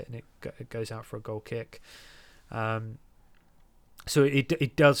end of it, and it goes out for a goal kick. So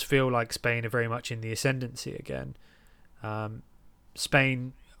it does feel like Spain are very much in the ascendancy again.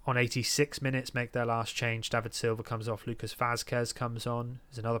 Spain, on 86 minutes, make their last change. David Silva comes off. Lucas Vazquez comes on.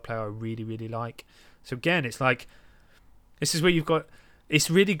 There's another player I really, really like. So again, it's like, this is where you've got, it's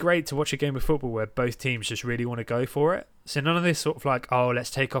really great to watch a game of football where both teams just really want to go for it. So none of this sort of like, oh,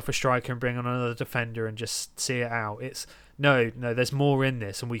 let's take off a striker and bring on another defender and just see it out. It's, no, there's more in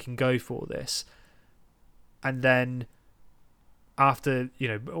this and we can go for this. And then after,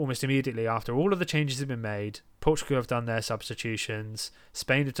 almost immediately after all of the changes have been made, Portugal have done their substitutions,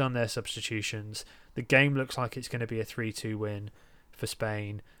 Spain have done their substitutions, the game looks like it's going to be a 3-2 win for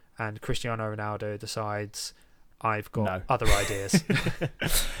Spain, and Cristiano Ronaldo decides, I've got other ideas.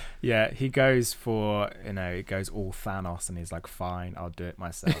 Yeah, he goes for, it goes all Thanos, and he's like, fine, I'll do it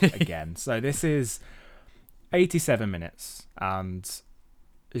myself again. So this is 87 minutes, and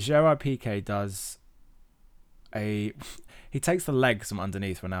Gerard Piqué does he takes the legs from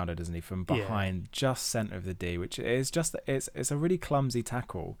underneath Ronaldo, doesn't he? From behind, just centre of the D, which is just, it's a really clumsy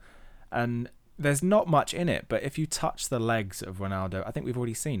tackle. And there's not much in it, but if you touch the legs of Ronaldo, I think we've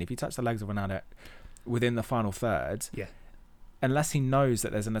already seen, if you touch the legs of Ronaldo within the final third, unless he knows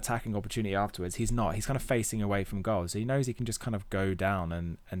that there's an attacking opportunity afterwards, he's not. He's kind of facing away from goal. So he knows he can just kind of go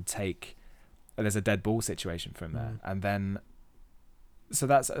down and take, there's a dead ball situation from there. And then, so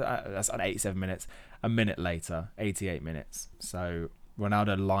that's at 87 minutes. A minute later, 88 minutes. So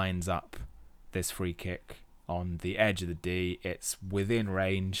Ronaldo lines up this free kick on the edge of the D. It's within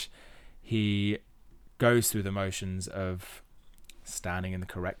range. He goes through the motions of standing in the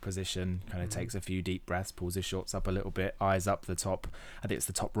correct position, kind of takes a few deep breaths, pulls his shorts up a little bit, eyes up the top. I think it's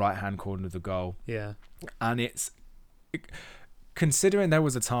the top right-hand corner of the goal. Yeah. And considering there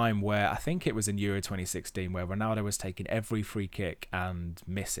was a time where, I think it was in Euro 2016, where Ronaldo was taking every free kick and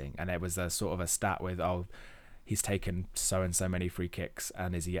missing, and it was a sort of a stat with, he's taken so and so many free kicks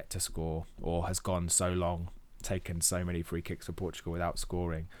and is yet to score, or has gone so long, taken so many free kicks for Portugal without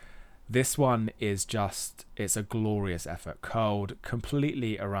scoring. This one is just, it's a glorious effort, curled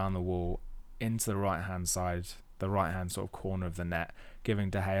completely around the wall into the right-hand side, the right-hand sort of corner of the net, giving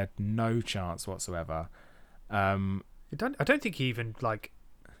De Gea no chance whatsoever. I don't think he even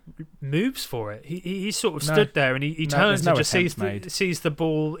moves for it. He sort of stood there and he turns and just sees the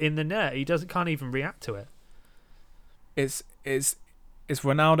ball in the net. He can't even react to it. It's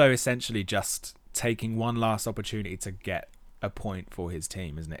Ronaldo essentially just taking one last opportunity to get a point for his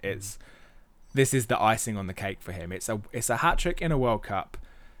team, isn't it? This is the icing on the cake for him. It's a hat-trick in a World Cup,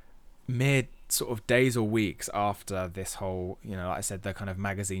 mere sort of days or weeks after this whole, like I said, the kind of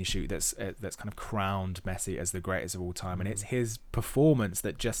magazine shoot that's kind of crowned Messi as the greatest of all time, and it's his performance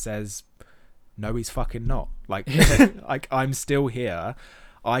that just says, no, he's fucking not. Like I'm still here.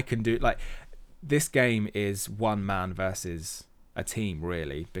 I can do, this game is one man versus a team,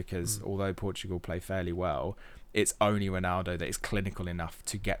 really, because although Portugal play fairly well, it's only Ronaldo that is clinical enough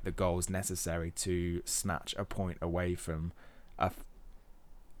to get the goals necessary to snatch a point away from a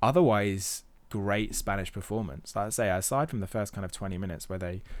otherwise great Spanish performance. Like I say, aside from the first kind of 20 minutes where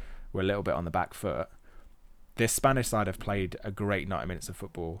they were a little bit on the back foot, this Spanish side have played a great 90 minutes of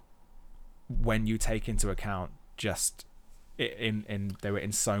football when you take into account just they were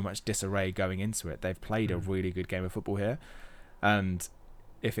in so much disarray going into it. They've played a really good game of football here, and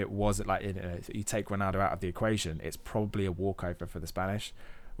if it wasn't you take Ronaldo out of the equation, it's probably a walkover for the Spanish.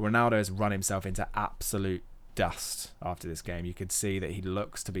 Ronaldo has run himself into absolute dust after this game. You could see that he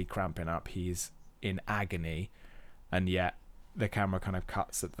looks to be cramping up. He's in agony, and yet the camera kind of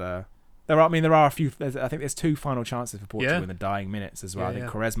cuts at the There are a few. I think there's 2 final chances for Portugal in the dying minutes as well. I think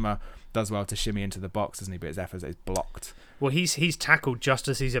Yeah. Quaresma does well to shimmy into the box, doesn't he? But his effort is blocked. Well, he's tackled just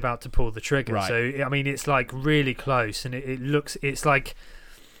as he's about to pull the trigger. Right. So I mean, it's like really close, and it's like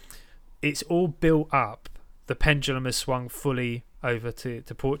it's all built up. The pendulum has swung fully over to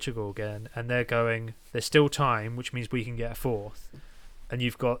Portugal again, and they're going. There's still time, which means we can get a fourth. And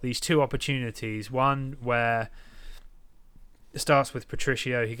you've got these 2 opportunities. One where it starts with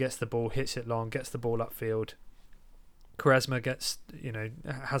Patricio. He gets the ball, hits it long, gets the ball upfield. Quaresma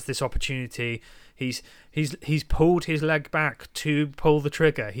has this opportunity. He's pulled his leg back to pull the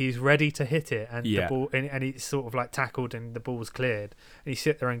trigger. He's ready to hit it, and the ball, and he's sort of like tackled, and the ball was cleared. And you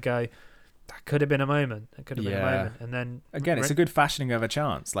sit there and go, that could have been a moment. It could have been a moment. And then again, it's a good fashioning of a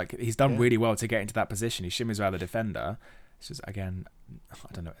chance. Like, he's done really well to get into that position. He shimmies around the defender. It's just, again, I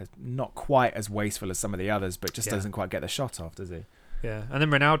don't know, not quite as wasteful as some of the others, but just doesn't quite get the shot off, does he? Yeah, and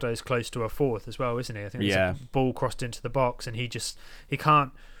then Ronaldo's close to a fourth as well, isn't he? I think there's a ball crossed into the box, and he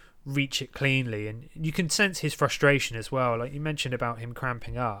can't reach it cleanly, and you can sense his frustration as well. Like you mentioned about him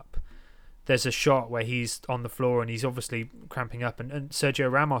cramping up. There's a shot where he's on the floor and he's obviously cramping up, and Sergio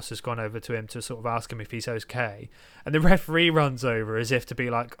Ramos has gone over to him to sort of ask him if he's okay, and the referee runs over as if to be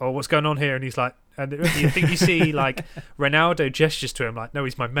like, "Oh, what's going on here?" And he's like, and you think you see like Ronaldo gestures to him like, "No,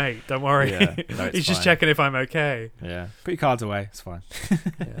 he's my mate. Don't worry. Yeah, no, he's just checking if I'm okay." Yeah, put your cards away. It's fine.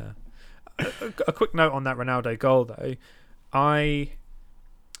 Yeah. A quick note on that Ronaldo goal though.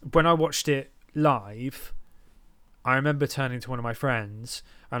 When I watched it live, I remember turning to one of my friends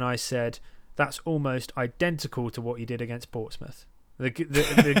and I said, "That's almost identical to what he did against Portsmouth."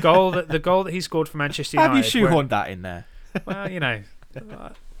 The goal that he scored for Manchester United. Have you shoehorned that in there? Well,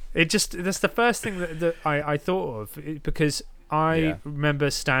 that's the first thing that I thought of, because I remember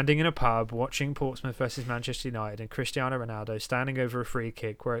standing in a pub watching Portsmouth versus Manchester United, and Cristiano Ronaldo standing over a free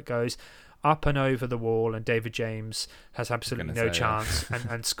kick where it goes up and over the wall, and David James has absolutely no chance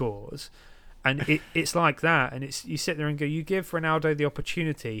and scores. And it's like that, and you sit there and go, you give Ronaldo the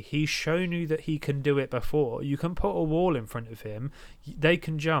opportunity. He's shown you that he can do it before. You can put a wall in front of him, they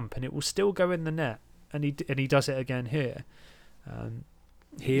can jump, and it will still go in the net. And he does it again here.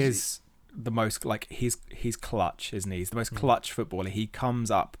 He is the most, like, he's clutch, isn't he? He's the most clutch footballer. He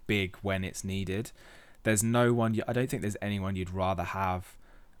comes up big when it's needed. There's no one. I don't think there's anyone you'd rather have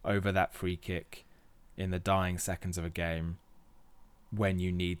over that free kick in the dying seconds of a game when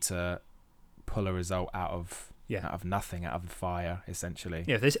you need to pull a result out of nothing, out of the fire, essentially.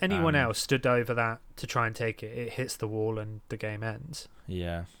 Yeah, if there's anyone else stood over that to try and take it, it hits the wall and the game ends.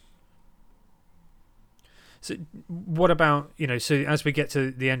 Yeah. So what about, so as we get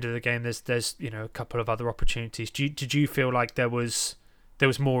to the end of the game, there's a couple of other opportunities. Did you feel like there was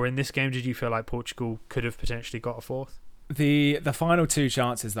more in this game? Did you feel like Portugal could have potentially got a fourth? The final 2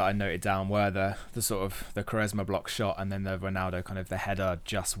 chances that I noted down were the sort of the Quaresma block shot, and then the Ronaldo kind of the header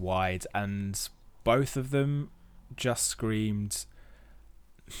just wide, and both of them just screamed,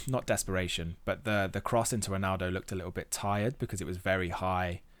 not desperation, but the cross into Ronaldo looked a little bit tired because it was very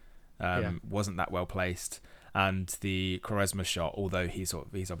high, wasn't that well placed, and the Quaresma shot, although he's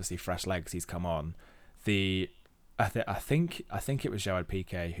obviously fresh legs, he's come on. I think it was Gerard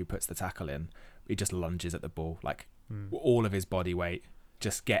Piqué who puts the tackle in. He just lunges at the ball, like all of his body weight,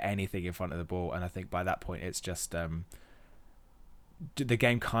 just get anything in front of the ball. And I think by that point it's just the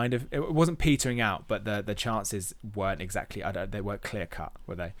game kind of, it wasn't petering out, but the chances weren't exactly, they weren't clear cut,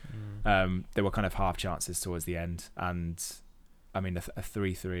 were they? They were kind of half chances towards the end. And I mean, a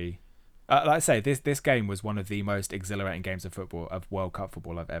 3-3. Like I say, this game was one of the most exhilarating games of World Cup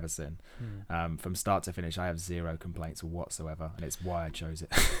football I've ever seen. From start to finish, I have zero complaints whatsoever, and it's why I chose it.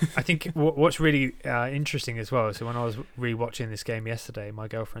 I think what's really interesting as well. So when I was rewatching this game yesterday, my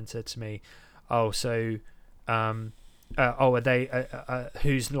girlfriend said to me, "Oh, so, are they?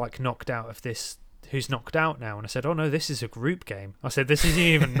 Who's like knocked out of this? Who's knocked out now?" And I said, "Oh no, this is a group game." I said, "This isn't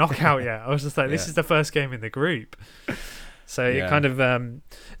even knockout yet." I was just like, "This is the first game in the group." So it kind of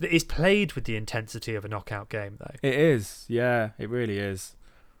it's played with the intensity of a knockout game, though. It is, yeah, it really is.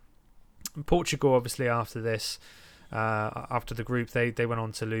 Portugal, obviously, after this, after the group, they went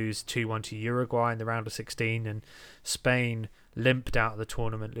on to lose 2-1 to Uruguay in the round of 16, and Spain limped out of the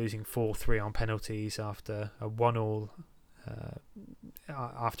tournament, losing 4-3 on penalties after a 1-1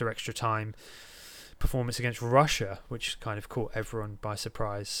 after extra time performance against Russia, which kind of caught everyone by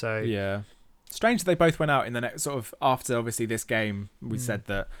surprise. So yeah. Strange that they both went out in the next sort of after obviously this game. We said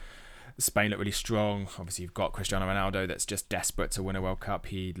that Spain looked really strong. Obviously, you've got Cristiano Ronaldo that's just desperate to win a World Cup.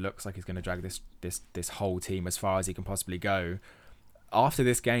 He looks like he's going to drag this whole team as far as he can possibly go. After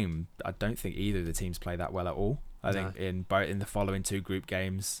this game, I don't think either of the teams play that well at all. I think in the following 2 group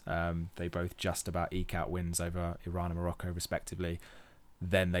games, they both just about eke out wins over Iran and Morocco respectively.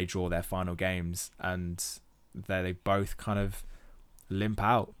 Then they draw their final games, and they both kind of limp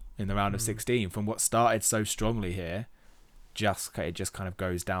out in the round of 16 from what started so strongly here. It just kind of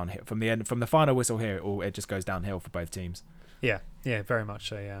goes downhill from the final whistle here. It just goes downhill for both teams. Yeah, very much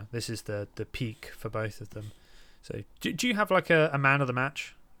so. Yeah, this is the peak for both of them. So, do you have like a man of the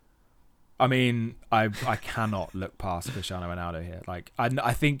match? I mean, I cannot look past Cristiano Ronaldo here. Like,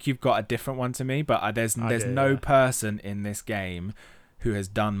 I think you've got a different one to me, but there's no person in this game who has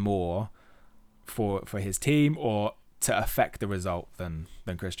done more for his team or to affect the result than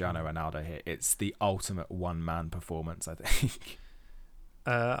Cristiano Ronaldo here. It's the ultimate one-man performance, I think.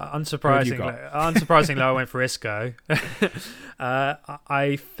 Unsurprisingly, I went for Isco.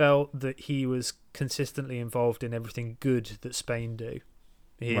 I felt that he was consistently involved in everything good that Spain do.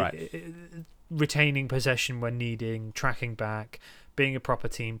 Retaining possession when needing, tracking back, being a proper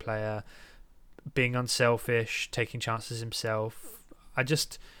team player, being unselfish, taking chances himself.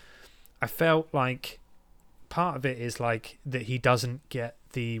 I felt like part of it is like that he doesn't get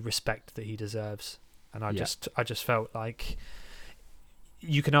the respect that he deserves, and I just felt like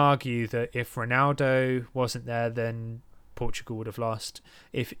you can argue that if Ronaldo wasn't there, then Portugal would have lost.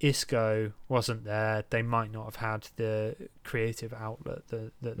 If Isco wasn't there, they might not have had the creative outlet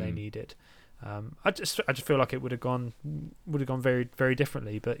that they needed. I just feel like it would have gone very, very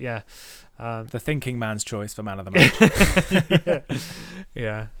differently. But yeah, the thinking man's choice for man of the match.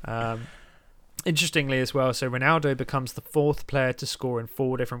 yeah. Interestingly as well, so Ronaldo becomes the 4th player to score in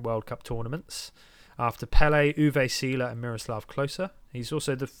 4 different World Cup tournaments, after Pele, Uwe Seeler and Miroslav Klose. He's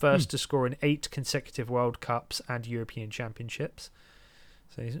also the first to score in 8 consecutive World Cups and European Championships.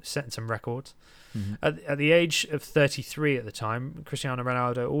 So he's setting some records. Mm-hmm. At the age of 33 at the time, Cristiano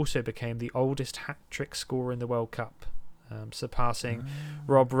Ronaldo also became the oldest hat-trick scorer in the World Cup, surpassing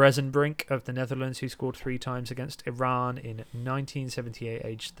Rob Rezenbrink of the Netherlands, who scored 3 times against Iran in 1978,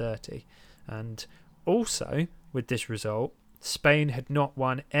 aged 30. And also, with this result, Spain had not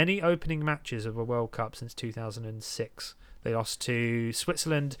won any opening matches of a World Cup since 2006. They lost to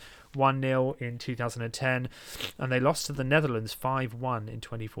Switzerland 1-0 in 2010, and they lost to the Netherlands 5-1 in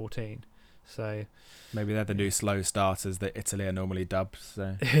 2014. So maybe they're the new slow starters that Italy are normally dubbed.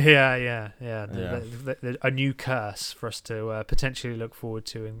 So yeah. A new curse for us to potentially look forward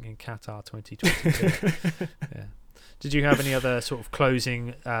to in Qatar 2022. Yeah. Did you have any other sort of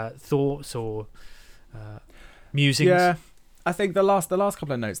closing thoughts or musings? Yeah, I think the last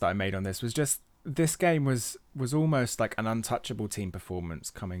couple of notes that I made on this was just this game was almost like an untouchable team performance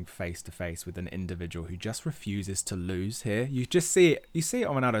coming face to face with an individual who just refuses to lose here. You just see it. You see it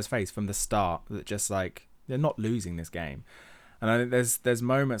on Ronaldo's face from the start that just like they're not losing this game. And I think there's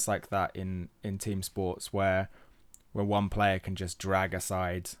moments like that in team sports where one player can just drag a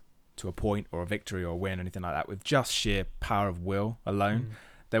side to a point or a victory or a win, anything like that, with just sheer power of will alone.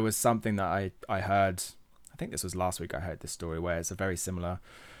 There was something that I heard, I think this was last week I heard this story, where it's a very similar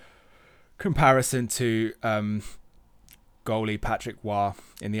comparison to goalie Patrick Roy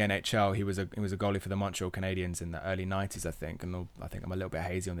in the NHL. He was a goalie for the Montreal Canadiens in the early 90s, I think, and I think I'm a little bit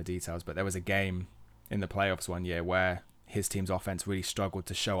hazy on the details, but there was a game in the playoffs one year where his team's offense really struggled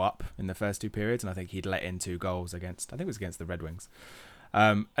to show up in the first 2 periods, and I think he'd let in 2 goals against the Red Wings.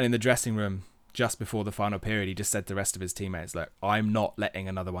 And in the dressing room, just before the final period, he just said to the rest of his teammates, look, I'm not letting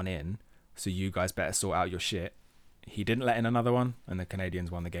another one in, so you guys better sort out your shit. He didn't let in another one, and the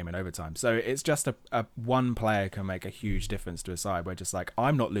Canadians won the game in overtime. So it's just a one player can make a huge difference to a side. We're just like,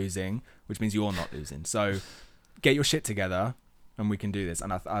 I'm not losing, which means you're not losing. So get your shit together, and we can do this.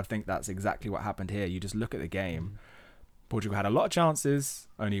 And I think that's exactly what happened here. You just look at the game. Portugal had a lot of chances.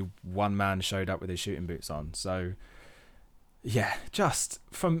 Only one man showed up with his shooting boots on. So yeah, just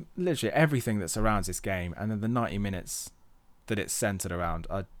from literally everything that surrounds this game, and then the 90 minutes that it's centered around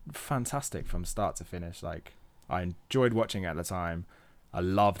are fantastic from start to finish. Like, I enjoyed watching it at the time. I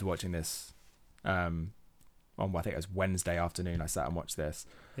loved watching this on, I think it was Wednesday afternoon. I sat and watched this.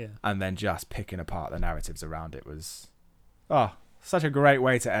 Yeah. And then just picking apart the narratives around it was such a great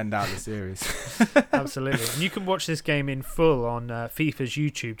way to end out the series. Absolutely. And you can watch this game in full on FIFA's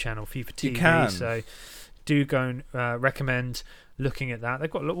YouTube channel, FIFA TV. You can. So do go and recommend looking at that.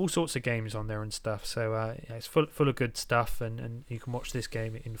 They've got all sorts of games on there and stuff. So it's full of good stuff, and you can watch this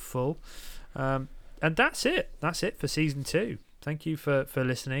game in full. And that's it. That's it for season 2. Thank you for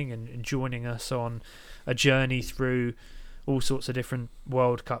listening and joining us on a journey through all sorts of different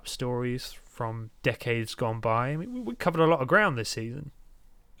World Cup stories from decades gone by. I mean, we covered a lot of ground this season.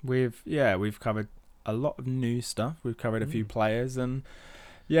 We've covered a lot of new stuff. We've covered a few players, and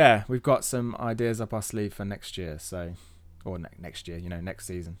yeah, we've got some ideas up our sleeve for next year. So, or next year, next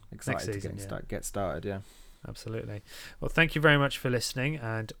season. Excited to get started. Yeah. Absolutely. Well, thank you very much for listening,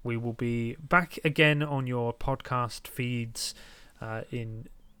 and we will be back again on your podcast feeds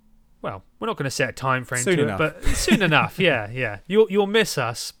well, we're not going to set a time frame to it, but soon enough. Yeah. You'll miss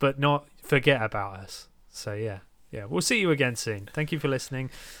us, but not forget about us. So yeah, we'll see you again soon. Thank you for listening,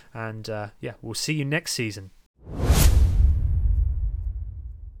 and we'll see you next season.